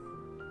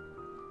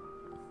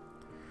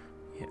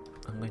 Yeah,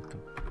 I'm going to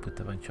put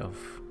a bunch of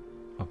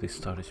these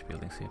storage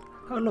buildings here.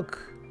 Oh look!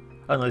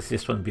 Oh no, it's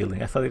just one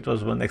building. I thought it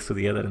was one next to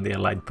the other and they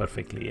aligned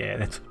perfectly. Yeah,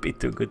 that would be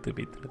too good to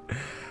be true.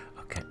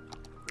 Okay,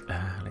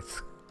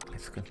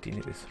 let's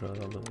continue this road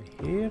all the way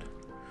here.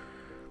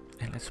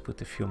 And let's put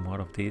a few more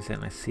of these,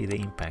 and I see the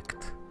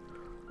impact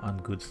on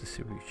goods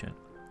distribution.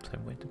 So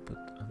I'm going to put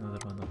another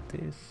one of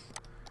this.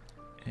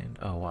 And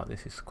oh wow,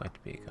 this is quite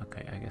big.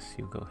 Okay, I guess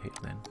you go here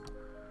then.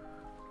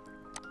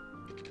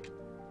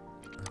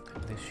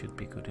 Okay, this should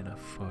be good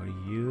enough for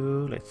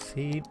you. Let's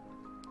see.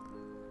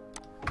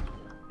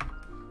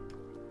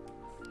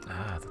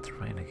 Ah, the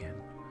terrain again.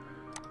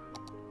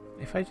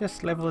 If I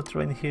just level the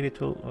terrain here,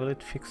 will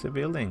it fix the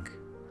building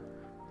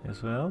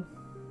as well?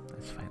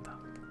 Let's find out.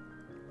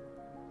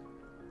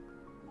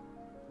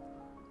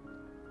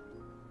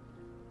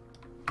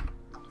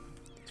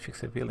 It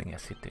fixed the building,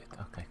 yes it did.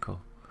 Okay, cool.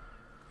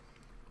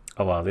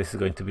 Oh wow, this is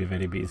going to be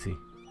very busy.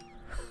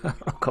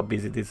 Look how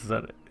busy this is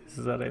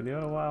already.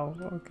 Oh wow,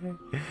 okay.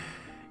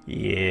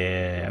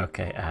 Yeah,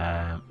 okay.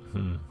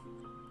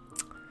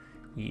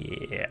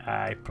 Yeah,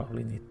 I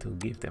probably need to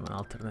give them an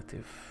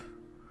alternative.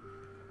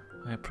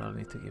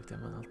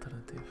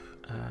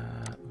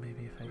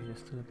 Maybe if I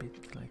just do a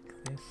bit like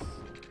this,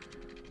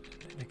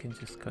 then I can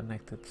just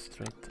connect it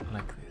straight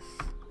like this.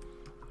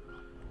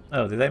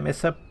 Oh, did I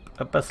mess up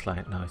a bus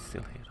line? No, it's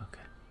still here.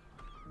 Okay.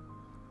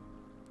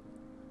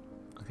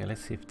 Okay,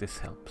 let's see if this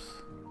helps.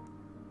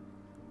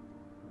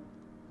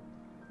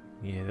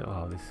 Yeah,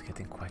 oh, this is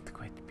getting quite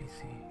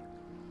busy.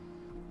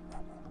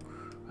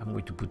 I'm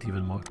going to put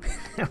even more.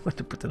 I'm going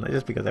to put another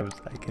just because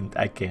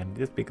I can.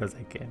 Just because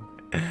I can.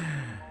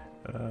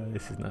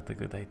 This is not a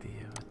good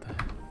idea, but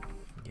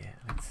yeah,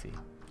 let's see.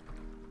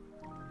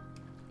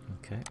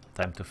 Okay,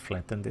 time to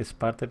flatten this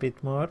part a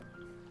bit more.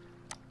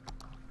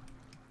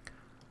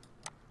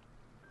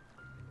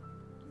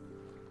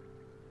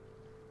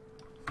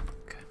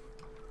 Okay.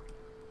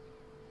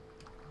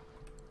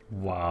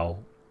 Wow,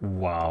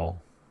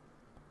 wow.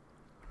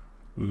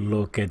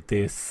 Look at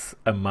this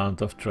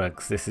amount of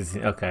trucks. This is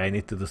okay. I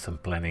need to do some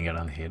planning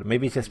around here.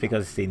 Maybe just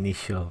because it's the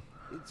initial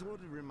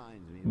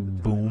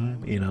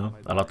boom, you know,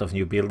 a lot of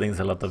new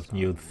buildings, a lot of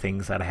new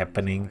things are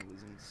happening.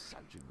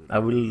 I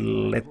will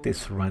let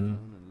this run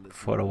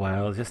for a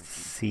while just to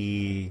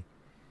see.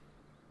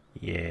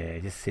 Yeah,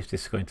 just see if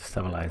this is going to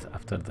stabilize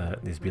after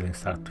these buildings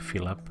start to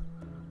fill up.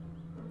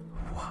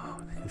 Wow,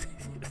 this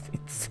is just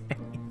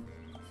insane.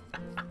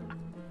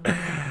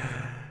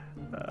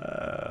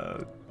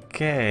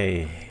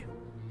 Okay,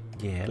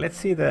 Yeah, let's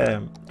see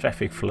the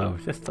traffic flow,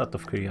 just out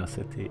of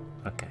curiosity.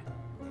 Okay.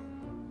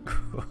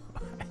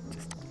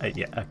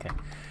 Yeah, okay.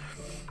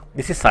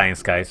 This is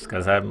science, guys,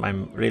 because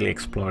I'm really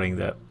exploring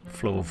the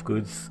flow of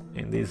goods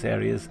in these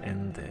areas,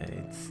 and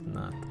it's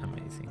not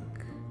amazing.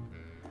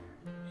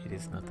 It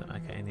is not.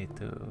 Okay, I need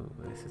to.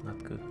 This is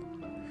not good.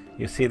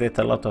 You see that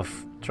a lot of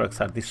trucks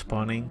are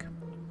despawning.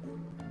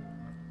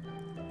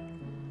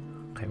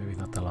 Okay, maybe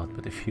not a lot,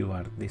 but a few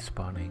are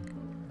despawning,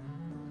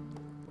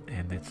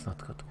 and it's not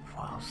good.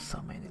 Wow,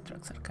 so many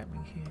trucks are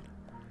coming here.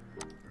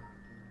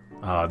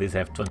 Oh, these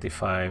have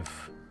 25,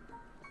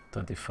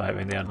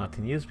 and they are not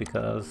in use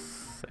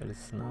because there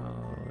is no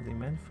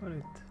demand for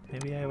it.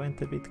 Maybe I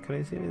went a bit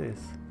crazy with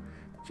this.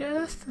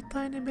 Just a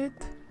tiny bit.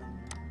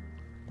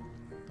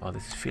 Oh,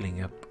 this is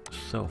filling up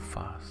so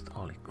fast.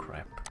 Holy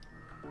crap.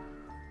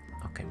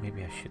 Okay,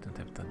 maybe I shouldn't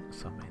have done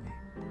so many.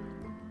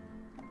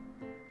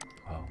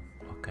 Wow,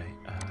 okay.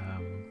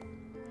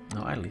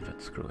 No, I leave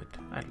it. Screw it.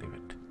 I leave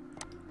it.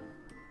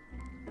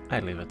 I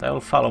leave it. I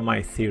will follow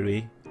my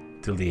theory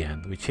till the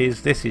end, which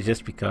is this is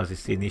just because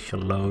it's the initial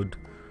load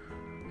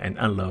and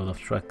unload of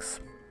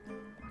trucks.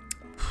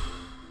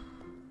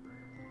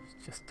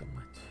 It's just too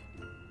much.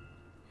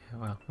 Yeah,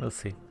 well, we'll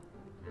see.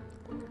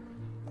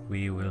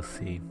 We will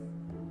see.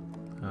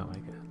 Oh my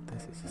god,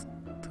 this is just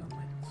too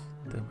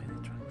much. Too many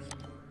trucks.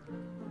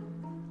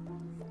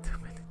 Too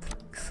many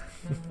trucks.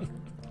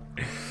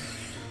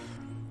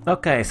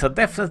 Okay, so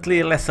definitely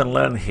a lesson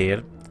learned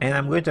here, and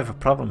I'm going to have a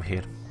problem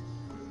here.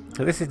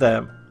 So this is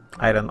the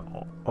iron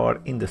ore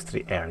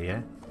industry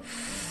area,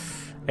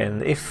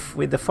 and if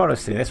with the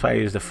forestry, that's why I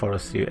use the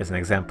forestry as an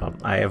example,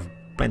 I have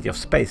plenty of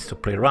space to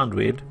play around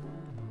with.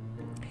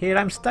 Here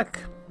I'm stuck.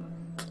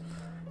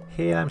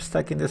 Here I'm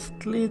stuck in this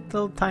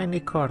little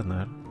tiny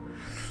corner.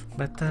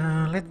 But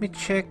let me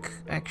check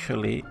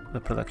actually the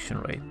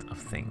production rate of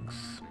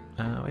things.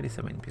 Where is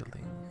the main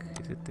building?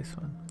 Is it this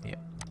one?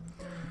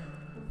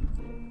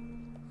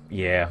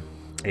 Yeah.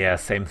 Yeah,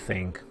 same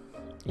thing.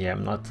 Yeah,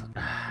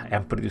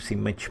 I'm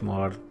producing much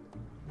more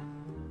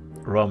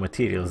raw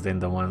materials than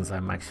the ones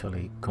I'm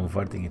actually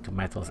converting into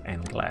metals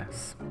and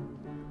glass.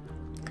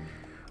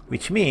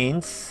 Which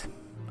means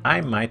I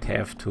might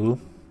have to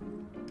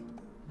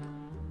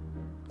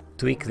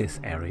tweak this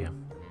area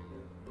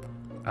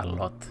a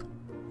lot.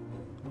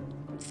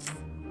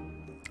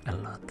 A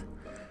lot.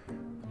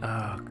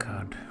 Oh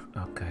god.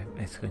 Okay,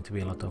 it's going to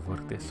be a lot of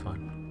work, this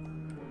one.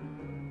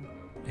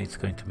 It's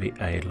going to be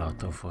a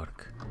lot of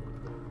work.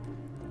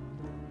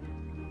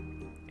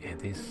 Yeah,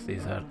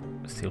 these are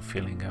still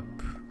filling up,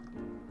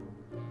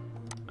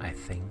 I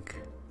think.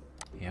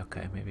 Yeah,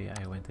 okay, maybe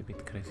I went a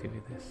bit crazy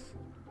with this.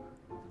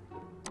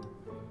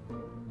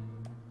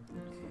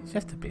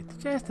 Just a bit,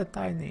 just a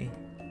tiny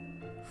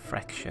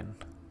fraction.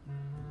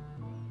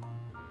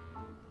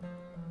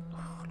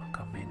 Oh, look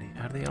how many.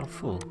 Are they all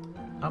full?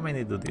 How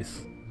many do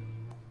these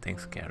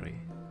things carry?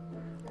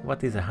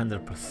 What is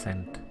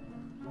 100%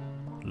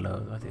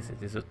 load? What is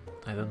it? Is it?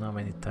 I don't know how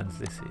many tons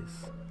this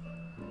is.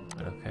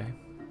 But okay.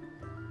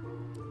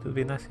 It would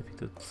be nice if you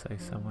could say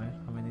somewhere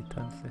how many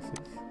tons this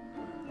is.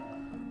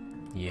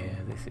 Yeah,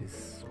 this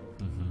is.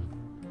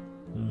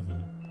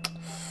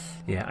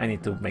 Yeah, I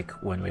need to make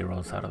one-way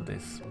roads out of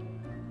this.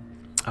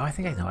 Oh, I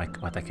think I know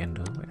what I can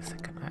do. Wait a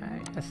second.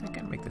 Yes, I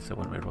can make this a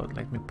one-way road.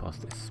 Let me pause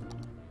this.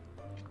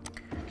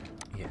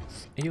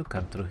 Yes, you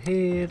come through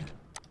here,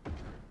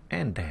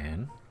 and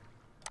then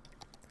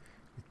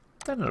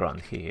turn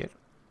around here.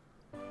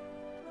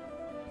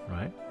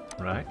 Right,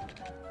 right.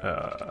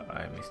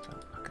 I missed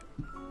one. Okay.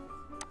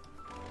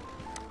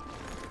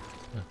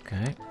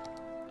 Okay.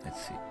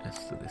 Let's see.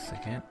 Let's do this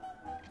again.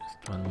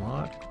 Just one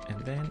more, and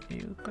then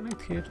you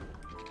connect here.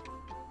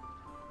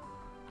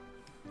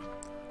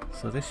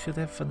 So this should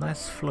have a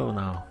nice flow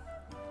now.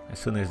 As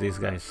soon as these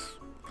guys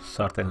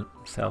sort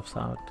themselves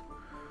out,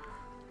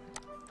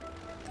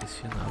 this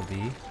should now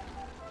be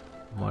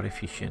more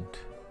efficient.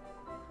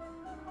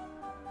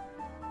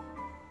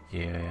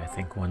 Yeah, I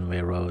think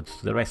one-way roads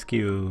to the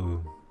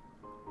rescue.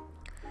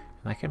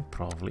 And I can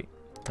probably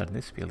turn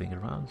this building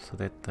around so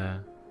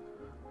that.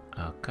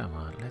 Oh, come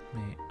on,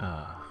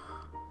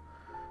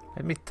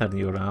 let me turn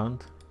you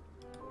around.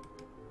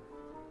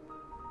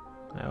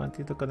 I want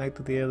you to connect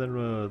to the other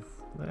road.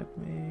 Let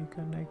me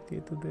connect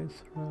you to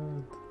this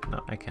road.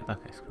 No, I can't.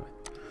 Okay, screw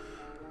it.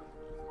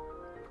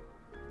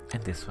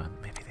 And this one,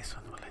 maybe this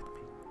one will let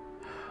me.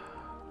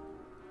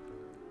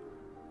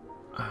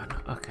 Oh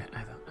no, okay,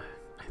 I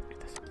think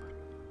this one.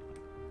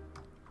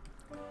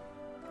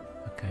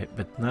 Okay,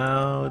 but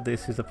now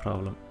this is a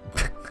problem.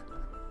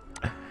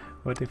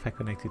 What if I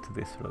connect you to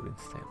this road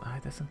instead? Oh,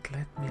 it doesn't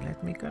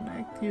let me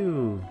connect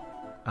you.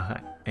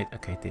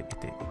 Okay, it did.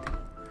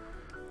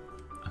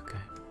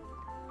 Okay.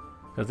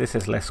 Because this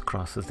has less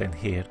crosses than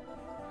here.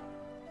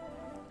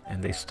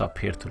 And they stop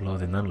here to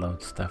load and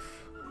unload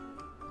stuff.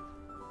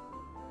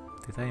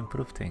 Did I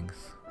improve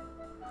things?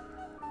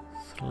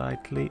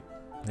 Slightly.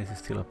 This is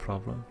still a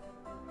problem.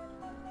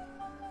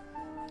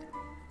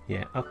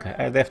 Yeah, okay.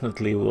 I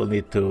definitely will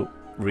need to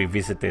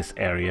revisit this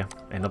area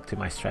and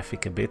optimize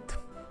traffic a bit.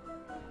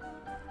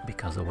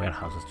 because the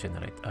warehouses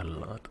generate a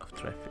lot of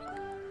traffic.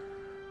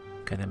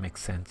 Kinda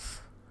makes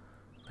sense.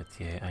 But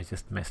yeah, I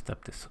just messed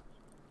up this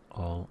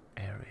whole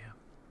area.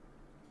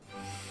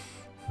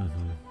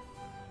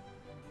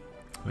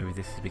 Maybe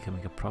this is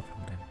becoming a problem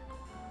then.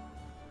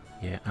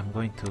 Yeah, I'm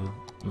going to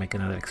make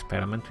another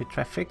experiment with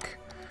traffic.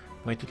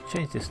 I'm going to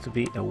change this to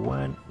be a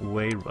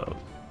one-way road.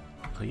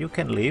 So you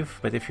can leave,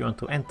 but if you want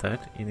to enter,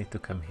 you need to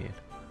come here.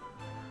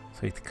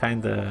 So it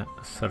kinda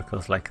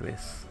circles like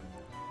this.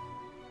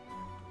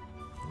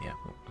 Yeah,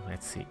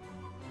 let's see.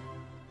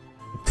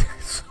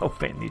 So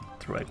many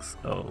trucks,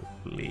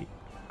 holy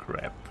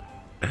crap.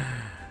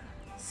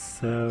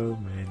 So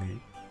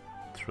many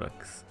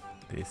trucks.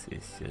 This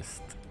is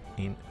just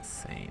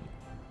insane.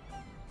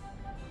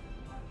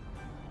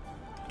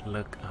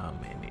 Look how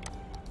many.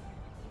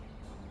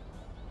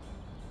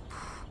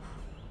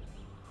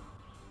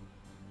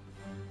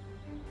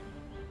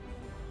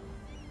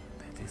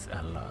 That is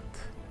a lot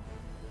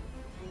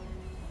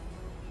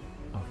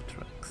of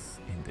trucks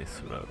in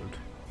this road.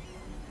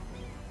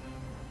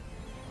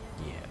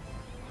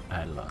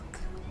 Yeah, a lot.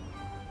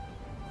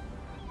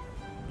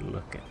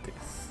 Look at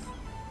this.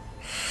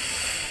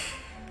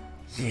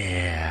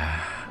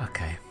 Yeah,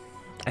 okay.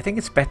 I think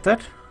it's better.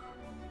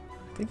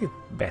 I think it's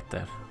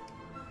better.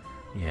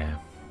 Yeah,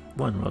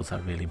 one roads are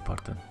really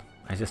important.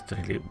 I just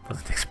really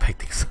wasn't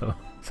expecting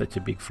such a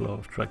big flow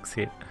of trucks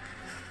here.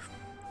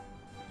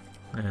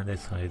 And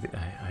that's why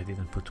I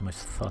didn't put too much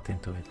thought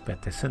into it.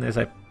 But as soon as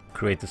I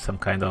created some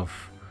kind of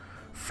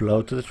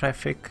flow to the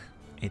traffic,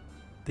 it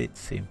did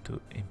seem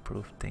to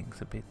improve things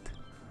a bit.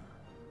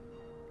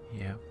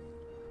 Yeah,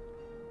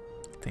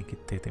 I think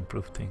it did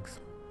improve things.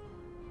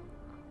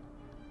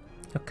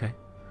 Okay.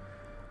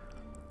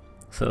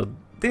 So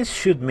this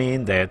should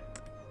mean that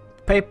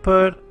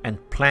paper and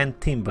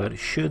plant timber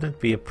shouldn't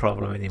be a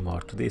problem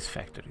anymore to these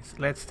factories.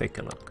 Let's take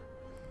a look.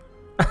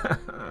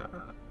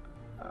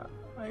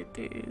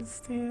 It is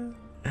still.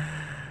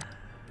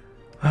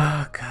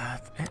 Oh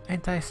god,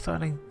 ain't I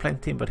starting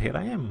plant timber here?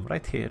 I am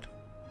right here.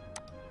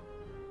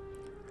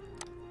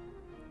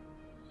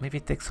 Maybe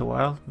it takes a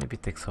while, maybe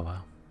it takes a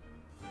while.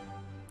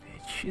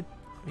 It should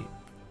be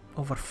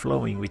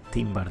overflowing with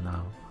timber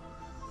now.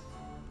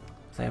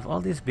 So I have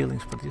all these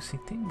buildings producing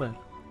timber.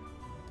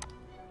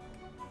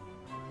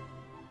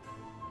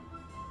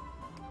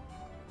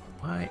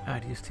 Why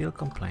are you still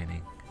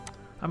complaining?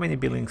 How many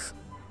buildings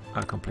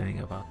are complaining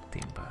about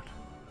timber?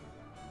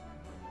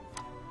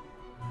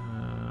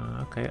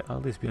 Okay, all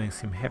these buildings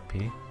seem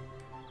happy.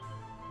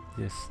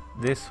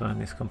 This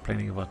one is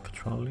complaining about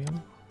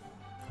petroleum.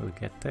 We'll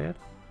get there.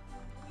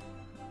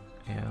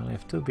 Yeah, I only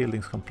have 2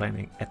 buildings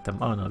complaining at the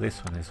moment. Oh no, this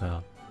one as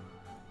well.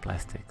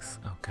 Plastics,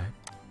 okay.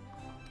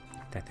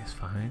 That is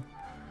fine.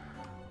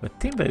 But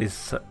timber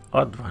is an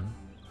odd one.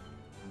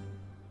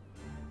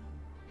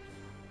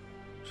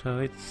 So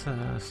it's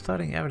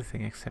storing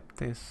everything except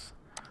this.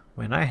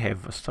 When I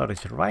have a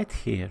storage right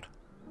here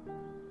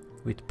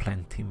with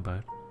plant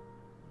timber,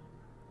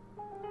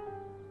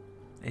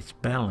 it's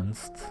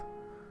balanced.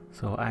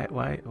 So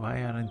why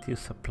aren't you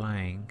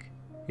supplying?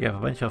 You have a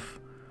bunch of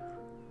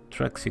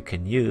trucks you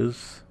can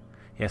use.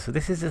 Yeah, so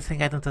this is the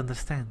thing I don't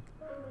understand.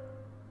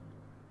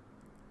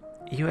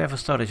 You have a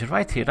storage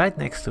right here, right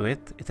next to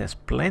it. It has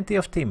plenty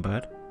of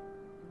timber.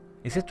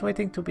 Is it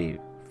waiting to be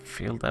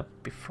filled up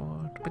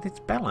before? But it's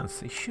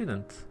balanced. It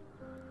shouldn't.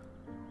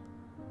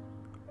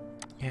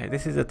 Yeah,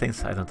 this is the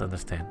things I don't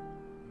understand.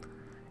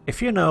 If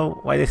you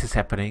know why this is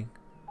happening,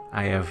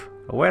 I have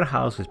a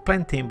warehouse with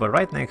plenty timber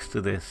right next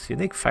to this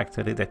unique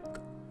factory that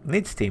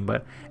needs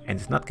timber and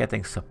is not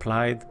getting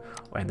supplied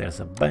when there's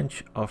a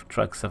bunch of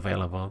trucks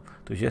available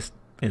to just,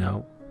 you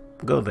know,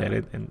 go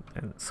there and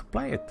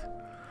supply it.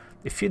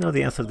 If you know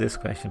the answer to this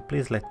question,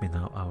 please let me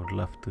know. I would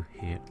love to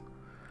hear.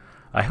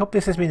 I hope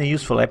this has been a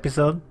useful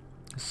episode.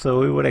 So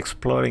we were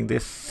exploring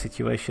this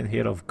situation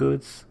here of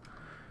goods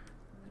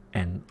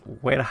and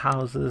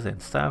warehouses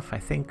and stuff. I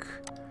think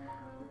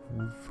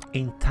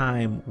in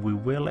time we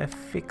will have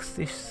fixed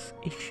this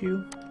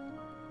issue.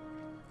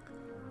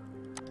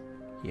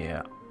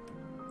 Yeah,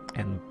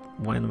 and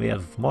when we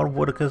have more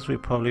workers, we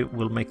probably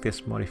will make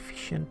this more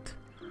efficient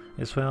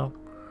as well.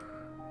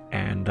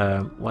 And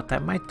what I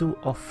might do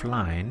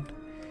offline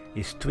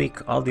is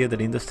tweak all the other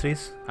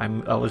industries. I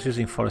was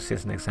using forestry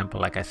as an example,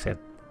 like I said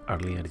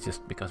earlier,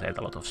 just because I had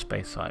a lot of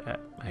space, so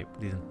I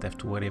didn't have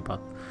to worry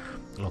about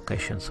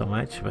location so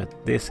much.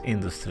 But this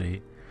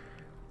industry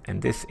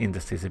and this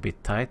industry is a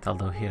bit tight,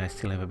 although here I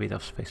still have a bit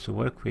of space to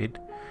work with.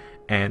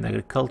 And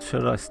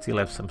agriculture, I still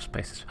have some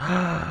spaces.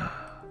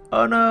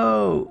 Oh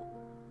no!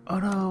 Oh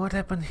no, what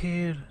happened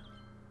here?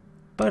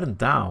 Burned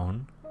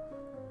down?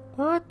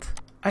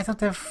 What? I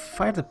don't have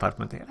fire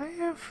department here. I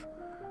have...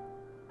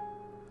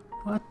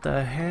 What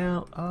the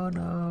hell? Oh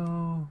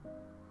no!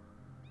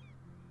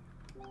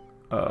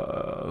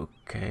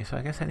 Okay, so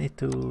I guess I need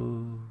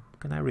to...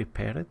 Can I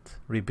repair it?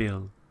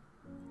 Rebuild.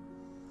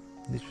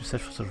 Need to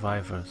search for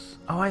survivors.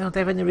 Oh, I don't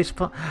have any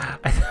response...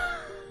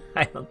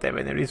 I don't have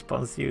any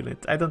response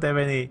unit. I don't have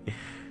any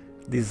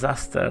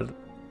disaster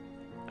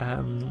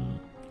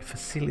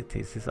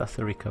facilities,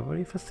 disaster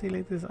recovery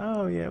facilities.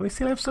 Oh yeah, we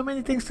still have so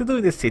many things to do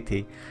in this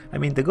city. I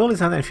mean, the goal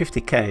is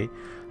 150k.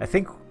 I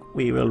think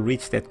we will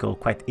reach that goal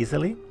quite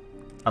easily,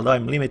 although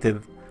I'm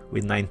limited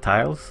with 9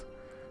 tiles.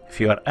 If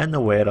you are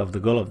unaware of the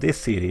goal of this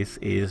series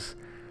is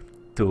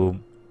to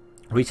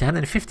reach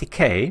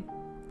 150k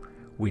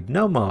with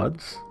no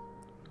mods,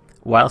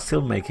 while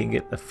still making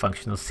it a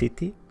functional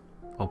city,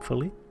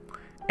 hopefully,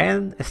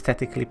 and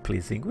aesthetically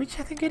pleasing, which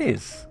I think it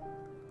is.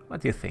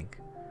 What do you think?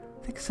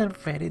 I think it's a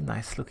very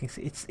nice looking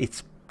city.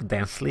 It's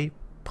densely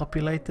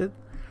populated,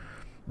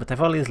 but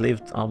I've always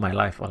lived all my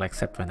life, well,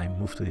 except when I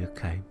moved to the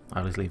UK. I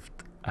always lived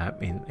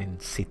in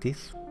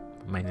cities,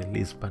 mainly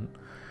Lisbon,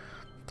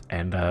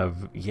 and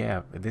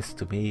yeah, this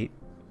to me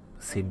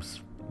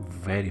seems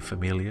very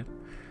familiar,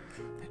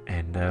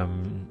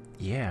 and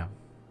yeah,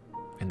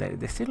 and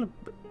there's still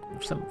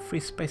some free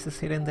spaces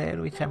here and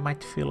there which I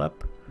might fill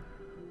up,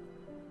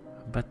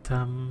 but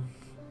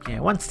yeah,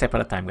 one step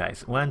at a time,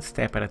 guys, one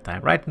step at a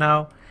time. Right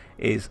now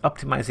is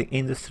optimizing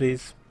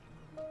industries,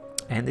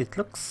 and it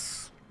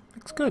looks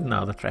good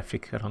now, the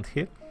traffic around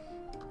here.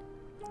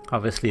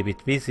 Obviously a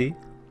bit busy,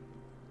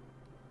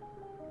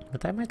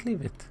 but I might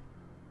leave it.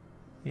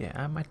 Yeah,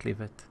 I might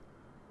leave it.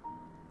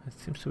 It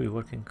seems to be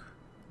working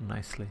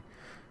nicely.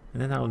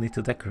 And then I'll need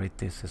to decorate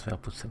this as well,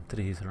 put some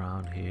trees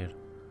around here.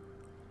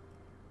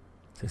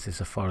 This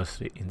is a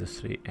forestry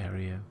industry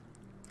area.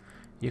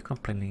 You're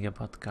complaining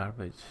about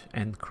garbage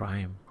and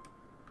crime.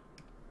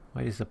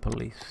 Where is the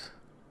police?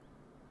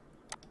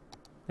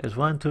 There's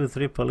 1, 2,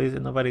 3 police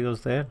and nobody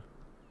goes there.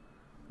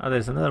 Oh,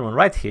 there's another one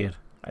right here.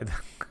 I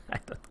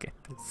don't get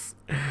this.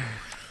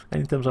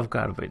 And in terms of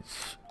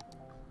garbage,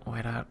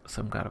 where are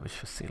some garbage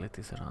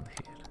facilities around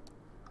here?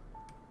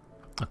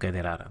 Okay,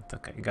 there aren't.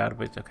 Okay,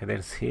 garbage. Okay,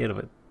 there's here,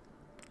 but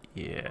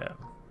yeah.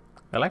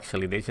 Well,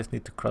 actually, they just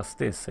need to cross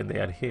this, and they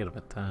are here.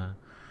 But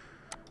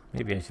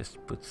maybe I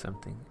just put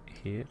something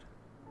here.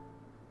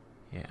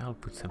 Yeah, I'll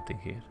put something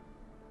here.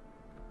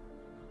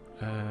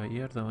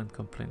 You're the one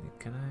complaining.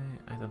 Can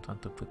I? I don't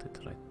want to put it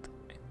right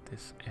in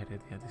this area.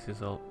 Yeah, this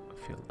is all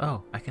filled.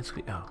 Oh, I can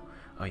squeeze.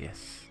 Oh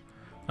yes.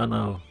 Oh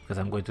no, because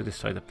I'm going to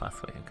destroy the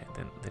pathway. Okay,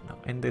 then no.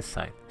 And this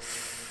side.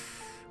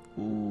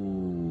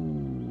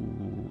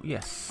 Ooh,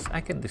 yes,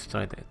 I can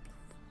destroy that.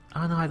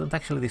 Oh no, I don't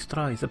actually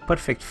destroy. It's a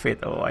perfect fit.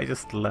 Oh, I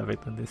just love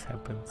it when this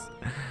happens.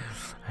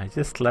 I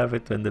just love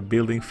it when the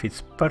building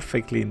fits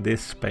perfectly in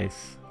this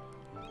space.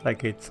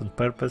 Like it's on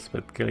purpose,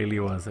 but clearly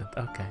wasn't.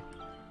 Okay.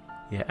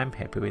 Yeah, I'm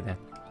happy with that.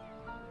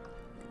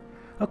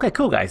 Okay,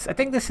 cool, guys. I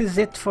think this is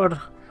it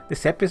for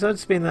this episode.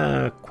 It's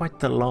been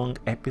quite a long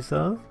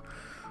episode.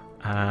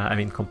 I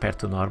mean, compared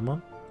to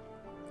normal.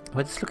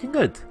 But it's looking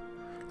good.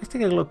 Let's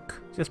take a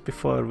look just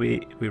before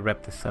we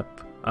wrap this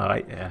up. Oh,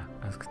 yeah,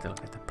 I still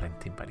get the plant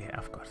timber. Yeah,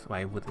 of course.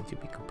 Why wouldn't you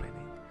be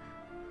complaining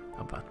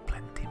about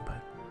plant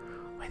timber?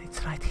 When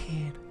it's right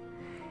here.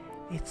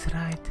 It's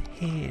right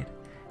here.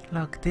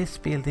 Look, this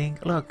building.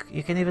 Look,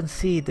 you can even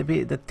see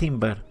the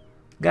timber.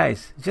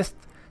 Guys, just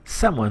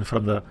someone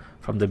from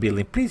the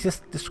building, please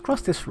just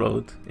cross this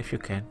road if you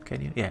can.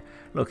 Can you? Yeah.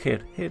 Look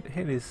here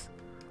is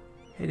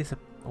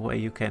a way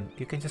you can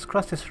just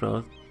cross this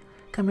road.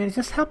 Come here,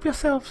 just help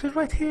yourselves. It's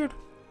right here.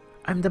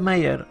 I'm the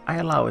mayor. I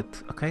allow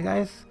it. Okay,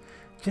 guys,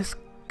 just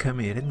come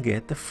here and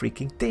get the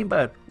freaking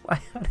timber.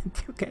 Why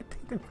aren't you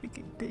getting the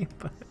freaking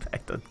timber? I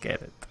don't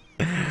get it.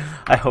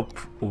 I hope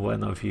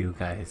one of you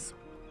guys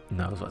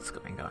knows what's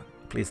going on.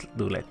 Please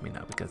do let me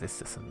know, because this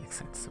doesn't make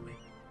sense to me.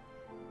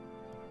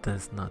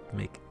 Does not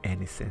make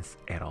any sense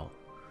at all.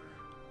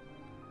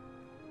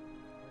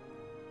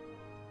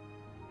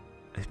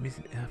 Is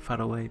a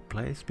faraway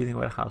place, building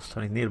warehouse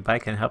store nearby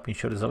can help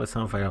ensure there's always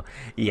some available.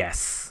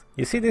 Yes,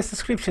 you see this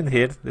description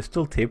here, this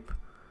tooltip.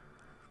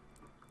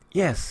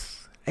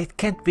 Yes, it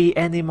can't be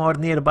any more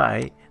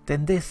nearby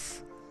than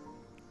this.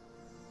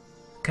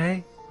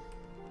 Okay.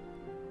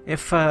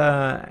 If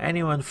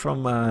anyone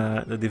from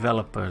the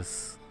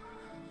developers,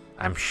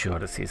 I'm sure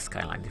the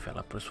Skyline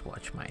developers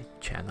watch my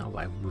channel.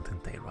 Why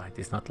wouldn't they, right?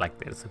 It's not like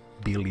there's a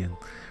billion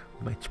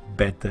much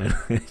better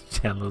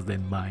channels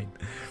than mine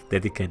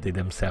dedicated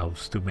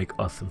themselves to make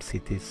awesome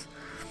cities.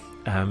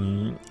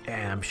 And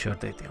I'm sure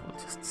that they will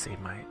just see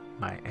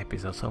my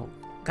episode. So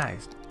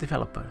guys,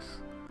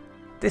 developers,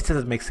 this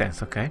doesn't make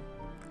sense, okay?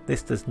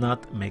 This does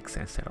not make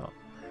sense at all.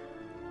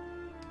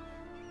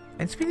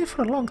 And it's been here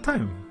for a long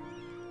time.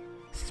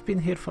 It's been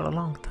here for a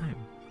long time.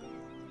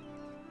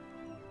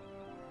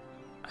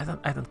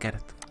 I don't get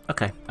it.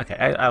 Okay,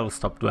 I will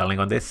stop dwelling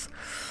on this.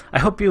 I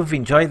hope you've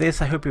enjoyed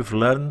this. I hope you've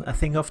learned a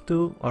thing or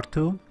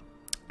two,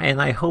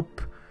 and I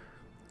hope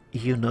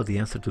you know the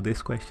answer to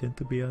this question,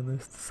 to be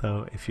honest.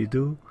 So if you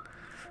do,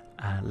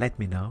 let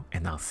me know,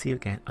 and I'll see you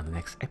again on the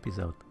next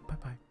episode. Bye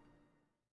bye.